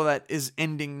another show that is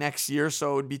ending next year,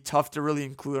 so it would be tough to really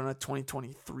include on a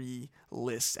 2023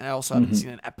 list. And I also haven't seen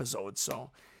an episode, so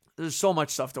there's so much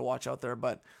stuff to watch out there,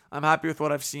 but I'm happy with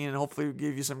what I've seen and hopefully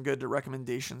give you some good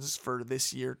recommendations for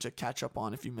this year to catch up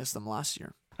on if you missed them last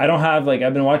year. I don't have,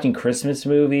 I've been watching Christmas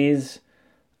movies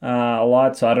a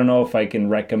lot, so I don't know if I can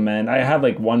recommend. I have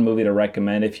one movie to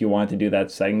recommend if you want to do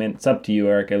that segment. It's up to you,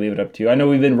 Eric. I leave it up to you. I know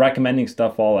we've been recommending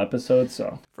stuff all episodes,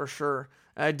 so. For sure.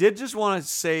 I did just want to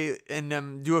say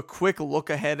and do a quick look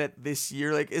ahead at this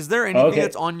year. Is there anything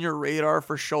that's on your radar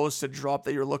for shows to drop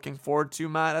that you're looking forward to,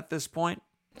 Matt, at this point?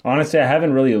 Honestly, I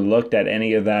haven't really looked at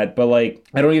any of that, but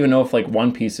I don't even know if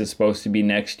One Piece is supposed to be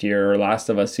next year or Last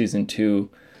of Us Season 2,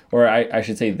 or I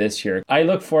should say this year. I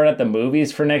look for it at the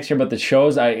movies for next year, but the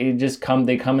shows,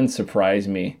 they come and surprise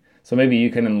me. So maybe you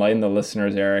can enlighten the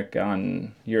listeners, Eric,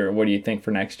 on what do you think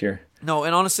for next year? No,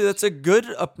 and honestly, that's a good,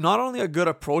 not only a good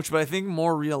approach, but I think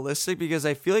more realistic, because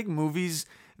I feel like movies,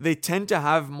 they tend to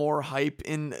have more hype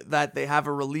in that they have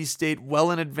a release date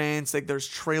well in advance. There's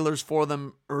trailers for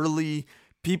them early.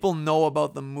 People know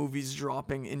about the movies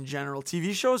dropping in general.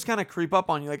 TV shows kind of creep up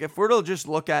on you. If we're to just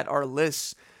look at our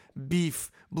lists, Beef,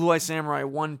 Blue Eye Samurai,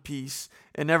 One Piece,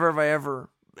 and Never Have I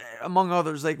Ever, among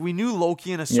others, we knew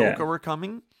Loki and Ahsoka were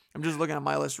coming. I'm just looking at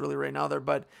my list really right now there,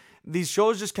 but these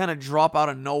shows just kind of drop out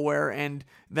of nowhere, and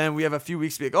then we have a few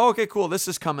weeks to be oh, okay, cool, this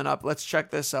is coming up. Let's check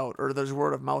this out, or there's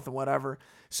word of mouth and whatever.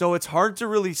 So it's hard to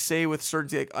really say with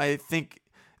certainty, I think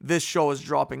this show is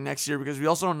dropping next year, because we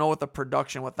also don't know what the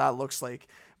production, what that looks like.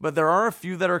 But there are a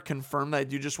few that are confirmed that I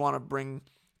do just want to bring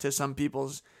to some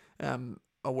people's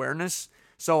awareness.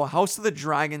 So House of the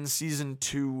Dragon Season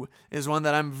 2 is one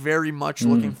that I'm very much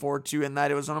looking forward to, and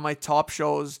that it was one of my top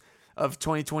shows of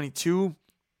 2022.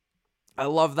 I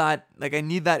love that. I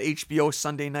need that HBO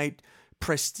Sunday night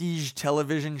prestige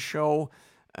television show.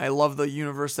 I love the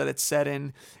universe that it's set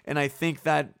in. And I think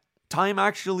that time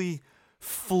actually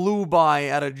flew by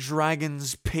at a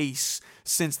dragon's pace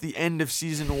since the end of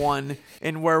season 1,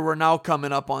 and where we're now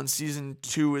coming up on season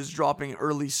 2 is dropping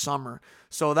early summer.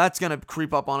 So that's going to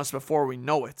creep up on us before we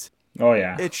know it. Oh,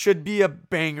 yeah. It should be a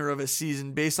banger of a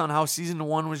season based on how season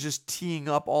 1 was just teeing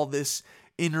up all this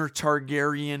inner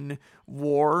Targaryen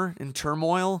war and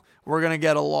turmoil. We're going to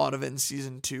get a lot of it in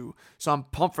season 2. So I'm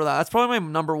pumped for that. That's probably my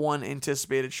number 1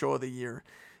 anticipated show of the year.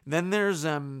 Then there's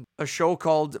a show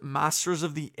called Masters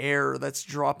of the Air that's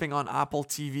dropping on Apple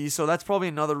TV. So that's probably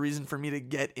another reason for me to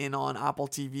get in on Apple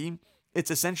TV.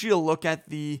 It's essentially a look at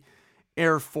the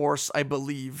Air Force, I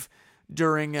believe,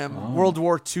 during World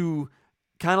War II,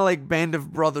 kind of like Band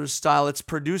of Brothers style. It's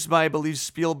produced by, I believe,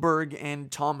 Spielberg and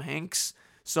Tom Hanks.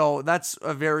 So that's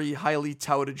a very highly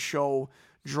touted show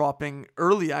dropping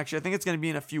early, actually. I think it's going to be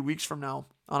in a few weeks from now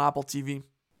on Apple TV.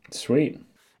 Sweet.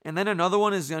 And then another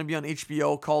one is going to be on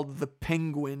HBO called The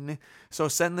Penguin. So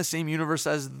set in the same universe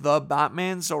as The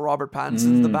Batman. So Robert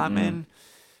Pattinson's The Batman.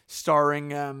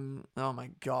 Starring, oh my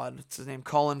God, what's his name?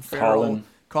 Colin Farrell.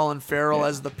 Colin Farrell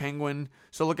as the Penguin.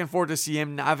 So looking forward to see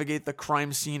him navigate the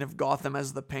crime scene of Gotham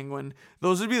as the Penguin.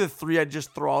 Those would be the three I'd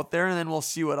just throw out there, and then we'll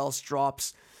see what else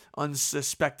drops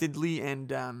unsuspectedly.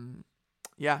 And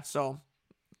so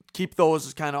keep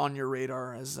those kind of on your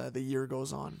radar as the year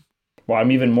goes on. Well,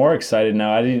 I'm even more excited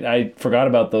now. I forgot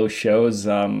about those shows.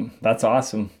 That's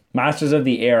awesome. Masters of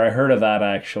the Air, I heard of that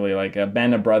actually, like a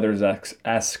Band of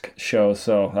Brothers-esque show,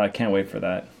 so I can't wait for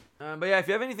that. But yeah, if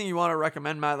you have anything you want to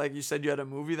recommend, Matt, like you said you had a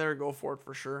movie there, go for it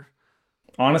for sure.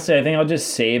 Honestly, I think I'll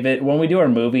just save it. When we do our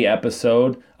movie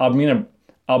episode, I'll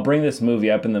bring this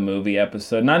movie up in the movie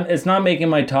episode. It's not making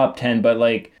my top 10, but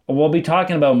like we'll be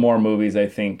talking about more movies, I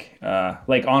think.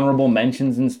 Like honorable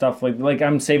mentions and stuff like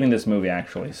I'm saving this movie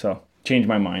actually, so change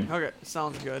my mind. Okay,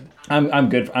 sounds good. I'm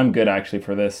good actually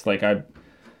for this. Like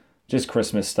just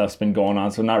Christmas stuff's been going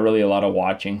on, so not really a lot of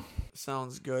watching.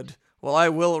 Sounds good. Well, I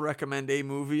will recommend a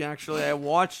movie, actually. I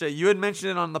watched it. You had mentioned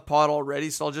it on the pod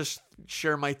already, so I'll just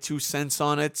share my 2 cents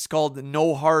on it. It's called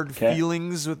No Hard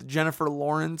Feelings with Jennifer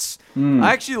Lawrence.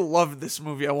 I actually loved this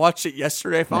movie. I watched it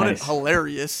yesterday. I found it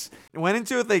hilarious. I went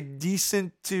into it with like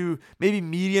decent to maybe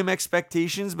medium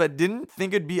expectations, but didn't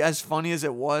think it'd be as funny as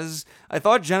it was. I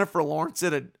thought Jennifer Lawrence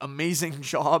did an amazing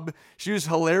job. She was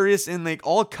hilarious in like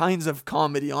all kinds of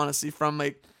comedy, honestly, from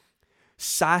like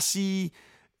sassy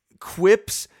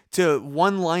quips to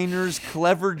one-liners,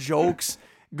 clever jokes,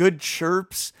 good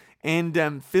chirps,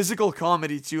 and physical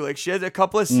comedy too. Like she had a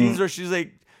couple of scenes where she's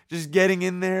like just getting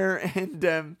in there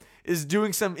and is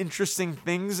doing some interesting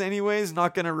things anyways,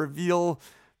 not going to reveal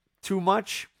too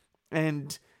much.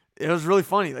 And it was really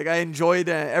funny. Like I enjoyed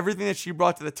everything that she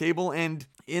brought to the table. And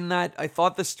in that, I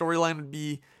thought the storyline would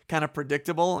be kind of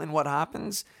predictable in what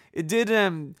happens. It did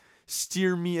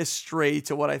steer me astray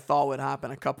to what I thought would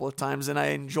happen a couple of times, and I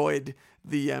enjoyed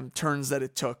the turns that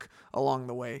it took along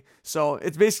the way. So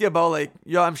it's basically about like,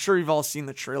 I'm sure you've all seen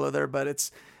the trailer there, but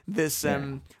it's this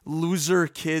loser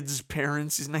kid's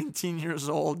parents. He's 19 years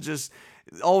old, just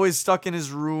always stuck in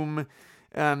his room,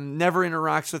 never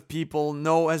interacts with people,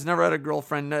 has never had a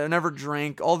girlfriend, never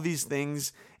drank, all these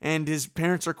things. And his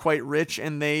parents are quite rich,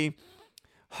 and they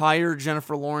hire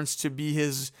Jennifer Lawrence to be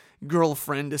his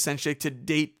girlfriend, essentially, to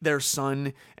date their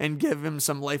son and give him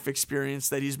some life experience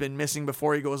that he's been missing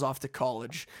before he goes off to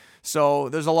college. So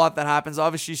there's a lot that happens.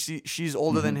 Obviously, she's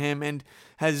older than him and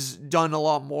has done a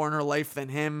lot more in her life than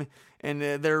him, and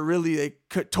they're really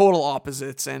like total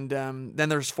opposites. And then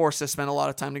they're forced to spend a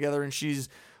lot of time together, and she's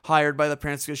hired by the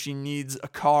parents because she needs a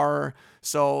car.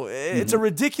 So it's a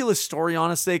ridiculous story,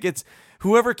 honestly. Like it's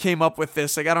whoever came up with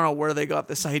this, like I don't know where they got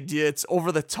this idea. It's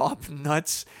over the top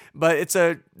nuts, but it's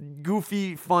a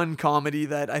goofy, fun comedy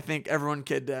that I think everyone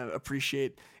could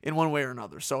appreciate in one way or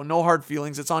another. So No Hard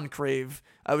Feelings. It's on Crave.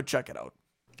 I would check it out.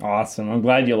 Awesome. I'm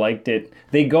glad you liked it.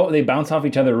 They bounce off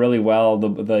each other really well.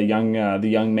 The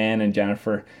young man and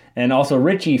Jennifer, and also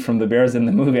Richie from the Bears in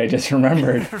the movie. I just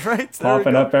remembered, right?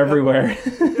 Popping up everywhere.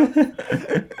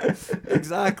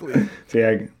 Exactly. So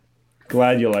yeah,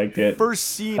 glad you liked it. First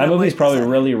scene. That movie's probably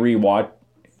really rewatch.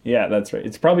 Yeah, that's right.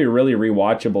 It's probably really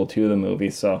rewatchable too. The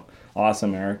movie. So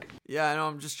awesome, Eric. Yeah, I know.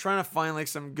 I'm just trying to find like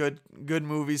some good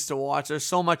movies to watch. There's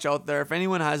so much out there. If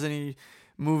anyone has any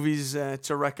movies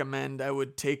to recommend, I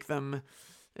would take them.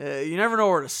 You never know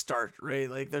where to start, right?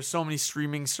 Like there's so many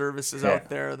streaming services out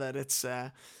there that it's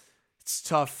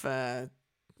tough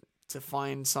to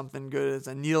find something good. It's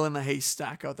a needle in the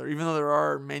haystack out there. Even though there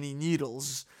are many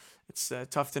needles, it's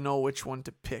tough to know which one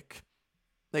to pick.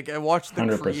 Like I watched The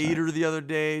 100%. Creator the other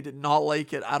day, did not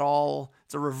like it at all.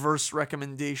 It's a reverse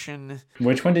recommendation.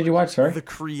 Which one did you watch, sorry? The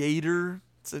Creator.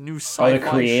 It's a new sci-fi The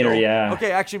Creator, show. yeah.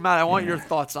 Okay, actually, Matt, I want your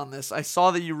thoughts on this. I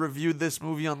saw that you reviewed this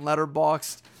movie on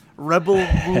Letterboxd. Rebel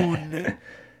Moon.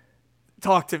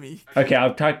 Talk to me. Okay,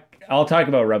 I'll talk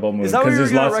about Rebel Moon because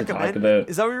there's lots to talk about.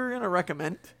 Is that what you were going to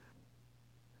recommend?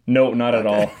 No, not at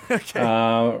all. Okay.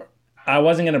 I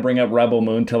wasn't going to bring up Rebel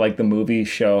Moon to like the movie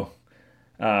show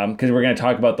because we're going to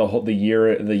talk about the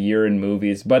year in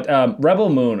movies. But Rebel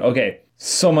Moon, okay,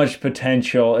 so much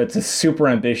potential. It's a super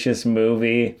ambitious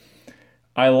movie.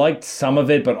 I liked some of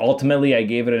it, but ultimately I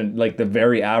gave it the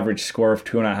very average score of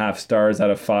 2.5 stars out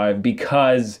of 5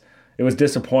 because it was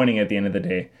disappointing at the end of the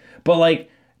day. But like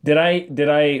Did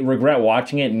I regret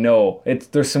watching it? No.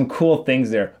 There's some cool things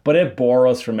there, but it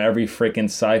borrows from every freaking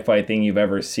sci-fi thing you've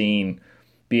ever seen,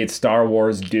 be it Star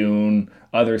Wars, Dune,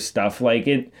 other stuff. Like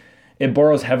it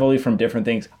borrows heavily from different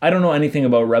things. I don't know anything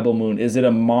about Rebel Moon. Is it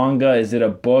a manga? Is it a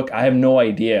book? I have no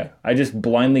idea. I just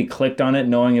blindly clicked on it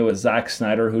knowing it was Zack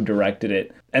Snyder who directed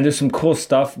it. And there's some cool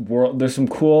stuff. There's some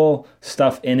cool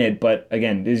stuff in it, but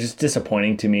again, it's just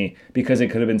disappointing to me because it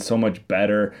could have been so much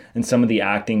better. And some of the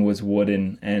acting was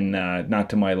wooden and not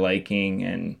to my liking.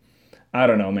 And I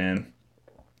don't know, man.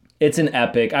 It's an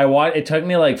epic. It took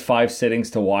me like 5 sittings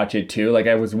to watch it too. Like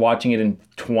I was watching it in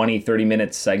 20,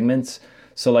 30-minute segments.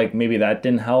 So like maybe that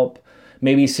didn't help.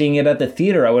 Maybe seeing it at the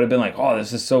theater, I would have been like, oh,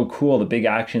 this is so cool. The big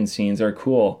action scenes are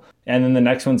cool. And then the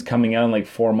next one's coming out in like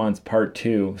 4 months, part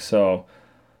 2. So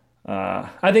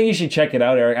I think you should check it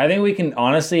out, Eric. I think we can,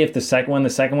 honestly, if the second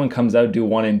one comes out, do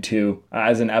 1 and 2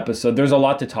 as an episode. There's a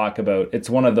lot to talk about. It's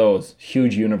one of those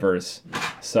huge universe.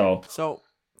 So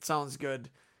sounds good.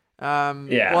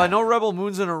 Yeah. Well, I know Rebel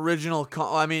Moon's an original,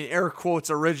 air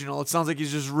quotes original. It sounds like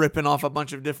he's just ripping off a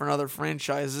bunch of different other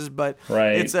franchises, but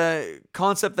right. It's a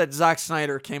concept that Zack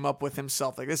Snyder came up with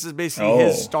himself. Like this is basically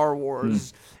his Star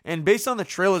Wars. And based on the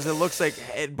trailers, it looks like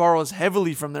it borrows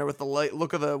heavily from there with the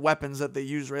look of the weapons that they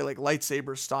use, right? Like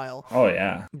lightsaber style. Oh,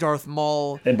 yeah. Darth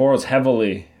Maul. It borrows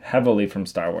heavily from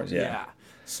Star Wars, yeah.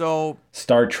 So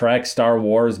Star Trek, Star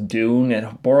Wars, Dune,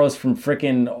 it borrows from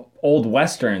freaking old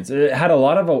westerns. It had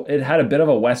a bit of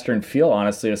a western feel,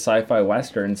 honestly, a sci-fi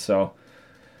western. So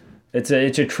it's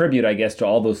a tribute, I guess, to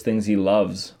all those things he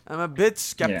loves. I'm a bit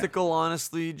skeptical,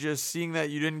 honestly, just seeing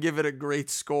that you didn't give it a great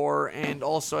score, and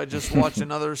also I just watched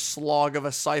another slog of a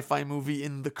sci-fi movie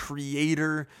in The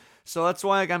Creator. So that's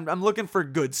why I'm looking for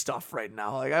good stuff right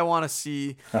now. Like I want to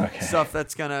see stuff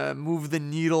that's gonna move the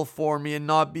needle for me and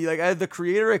not be like The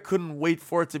Creator. I couldn't wait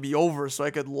for it to be over so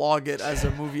I could log it as a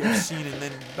movie I've seen and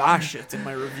then bash it in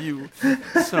my review.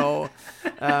 So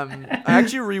I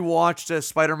actually rewatched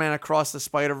Spider-Man Across the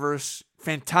Spider-Verse.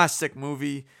 Fantastic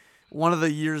movie, one of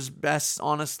the year's best,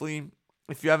 honestly.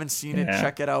 If you haven't seen it,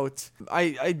 check it out.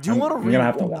 I do want to I'm gonna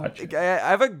have to watch it. I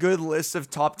have a good list of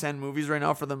top 10 movies right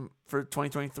now for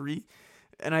 2023,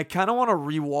 and I kind of want to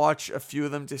rewatch a few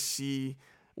of them to see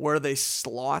where they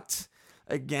slot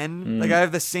again. Like I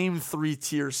have the same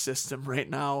 3-tier system right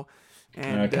now,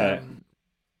 and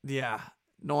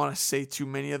don't want to say too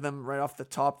many of them right off the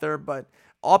top there, but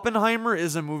Oppenheimer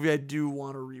is a movie I do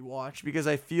want to rewatch because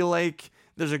I feel like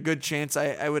there's a good chance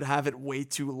I would have it way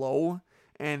too low,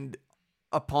 and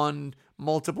upon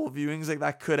multiple viewings, like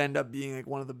that could end up being like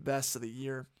one of the best of the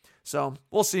year. So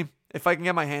we'll see if I can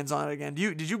get my hands on it again.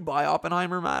 Did you buy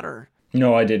Oppenheimer, Matt? Or?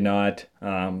 No, I did not.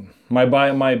 My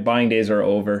buying days are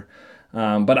over.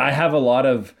 But I have a lot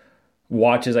of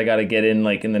watches I got to get in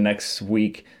like in the next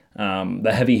week.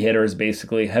 The heavy hitters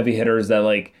that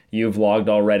like you've logged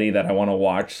already that I want to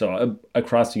watch. So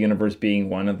Across the Universe being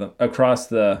one of them.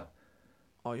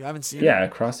 Oh, you haven't seen it? Yeah,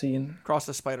 Across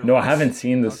the Spider-Verse. No, I haven't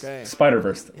seen this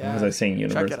Spider-Verse. Yeah. Was I saying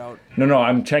universe? Check it out. No,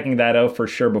 I'm checking that out for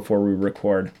sure before we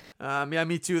record. Yeah,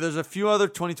 me too. There's a few other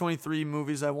 2023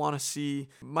 movies I want to see.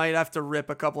 Might have to rip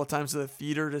a couple of times to the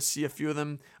theater to see a few of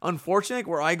them. Unfortunately,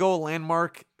 where I go,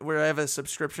 Landmark, where I have a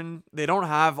subscription, they don't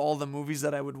have all the movies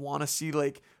that I would want to see.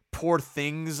 Like Poor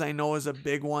Things, I know is a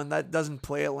big one. That doesn't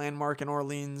play at Landmark in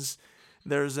Orleans.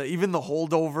 There's even The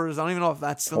Holdovers. I don't even know if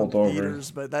that's still in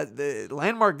theaters, but the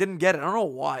Landmark didn't get it. I don't know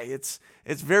why. It's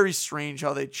very strange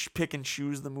how they pick and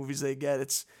choose the movies they get.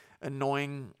 It's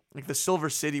annoying. Like the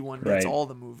Silver City one gets all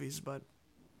the movies, but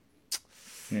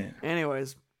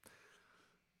anyways,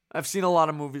 I've seen a lot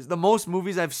of movies. The most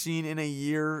movies I've seen in a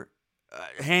year,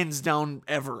 hands down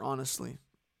ever, honestly,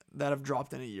 that have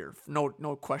dropped in a year.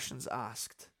 No questions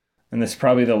asked. And this is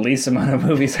probably the least amount of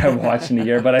movies I've watched in a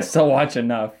year, but I still watch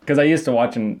enough because I used to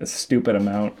watch a stupid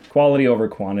amount. Quality over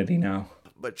quantity now.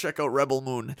 But check out Rebel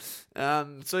Moon.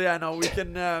 We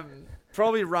can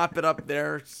probably wrap it up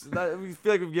there. We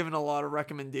feel like we've given a lot of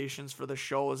recommendations for the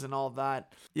shows and all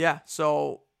that. Yeah,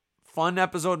 so fun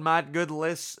episode, Matt. Good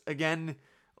list. Again,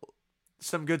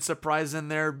 some good surprise in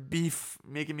there. Beef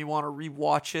making me want to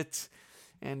rewatch it.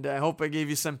 And I hope I gave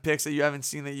you some picks that you haven't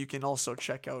seen that you can also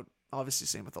check out. Obviously,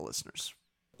 same with the listeners.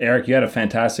 Eric, you had a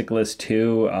fantastic list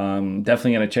too.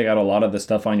 Definitely going to check out a lot of the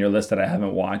stuff on your list that I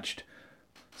haven't watched.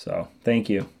 So, thank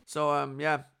you. So,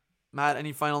 Matt,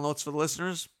 any final notes for the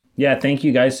listeners? Yeah, thank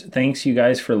you guys. Thanks you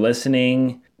guys for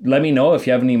listening. Let me know if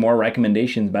you have any more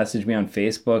recommendations. Message me on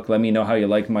Facebook. Let me know how you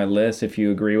liked my list, if you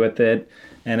agree with it.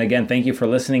 And again, thank you for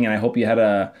listening. And I hope you're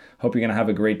going to have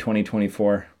a great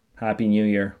 2024. Happy New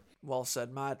Year. Well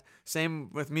said, Matt.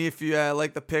 Same with me. If you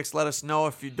like the picks, let us know.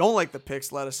 If you don't like the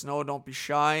picks, let us know. Don't be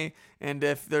shy. And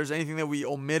if there's anything that we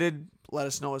omitted, let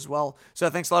us know as well. So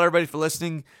thanks a lot, everybody, for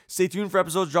listening. Stay tuned for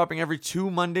episodes dropping every 2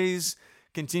 Mondays.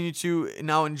 Continue to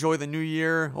now enjoy the new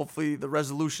year. Hopefully the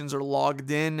resolutions are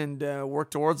logged in and work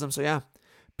towards them. So yeah,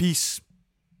 peace.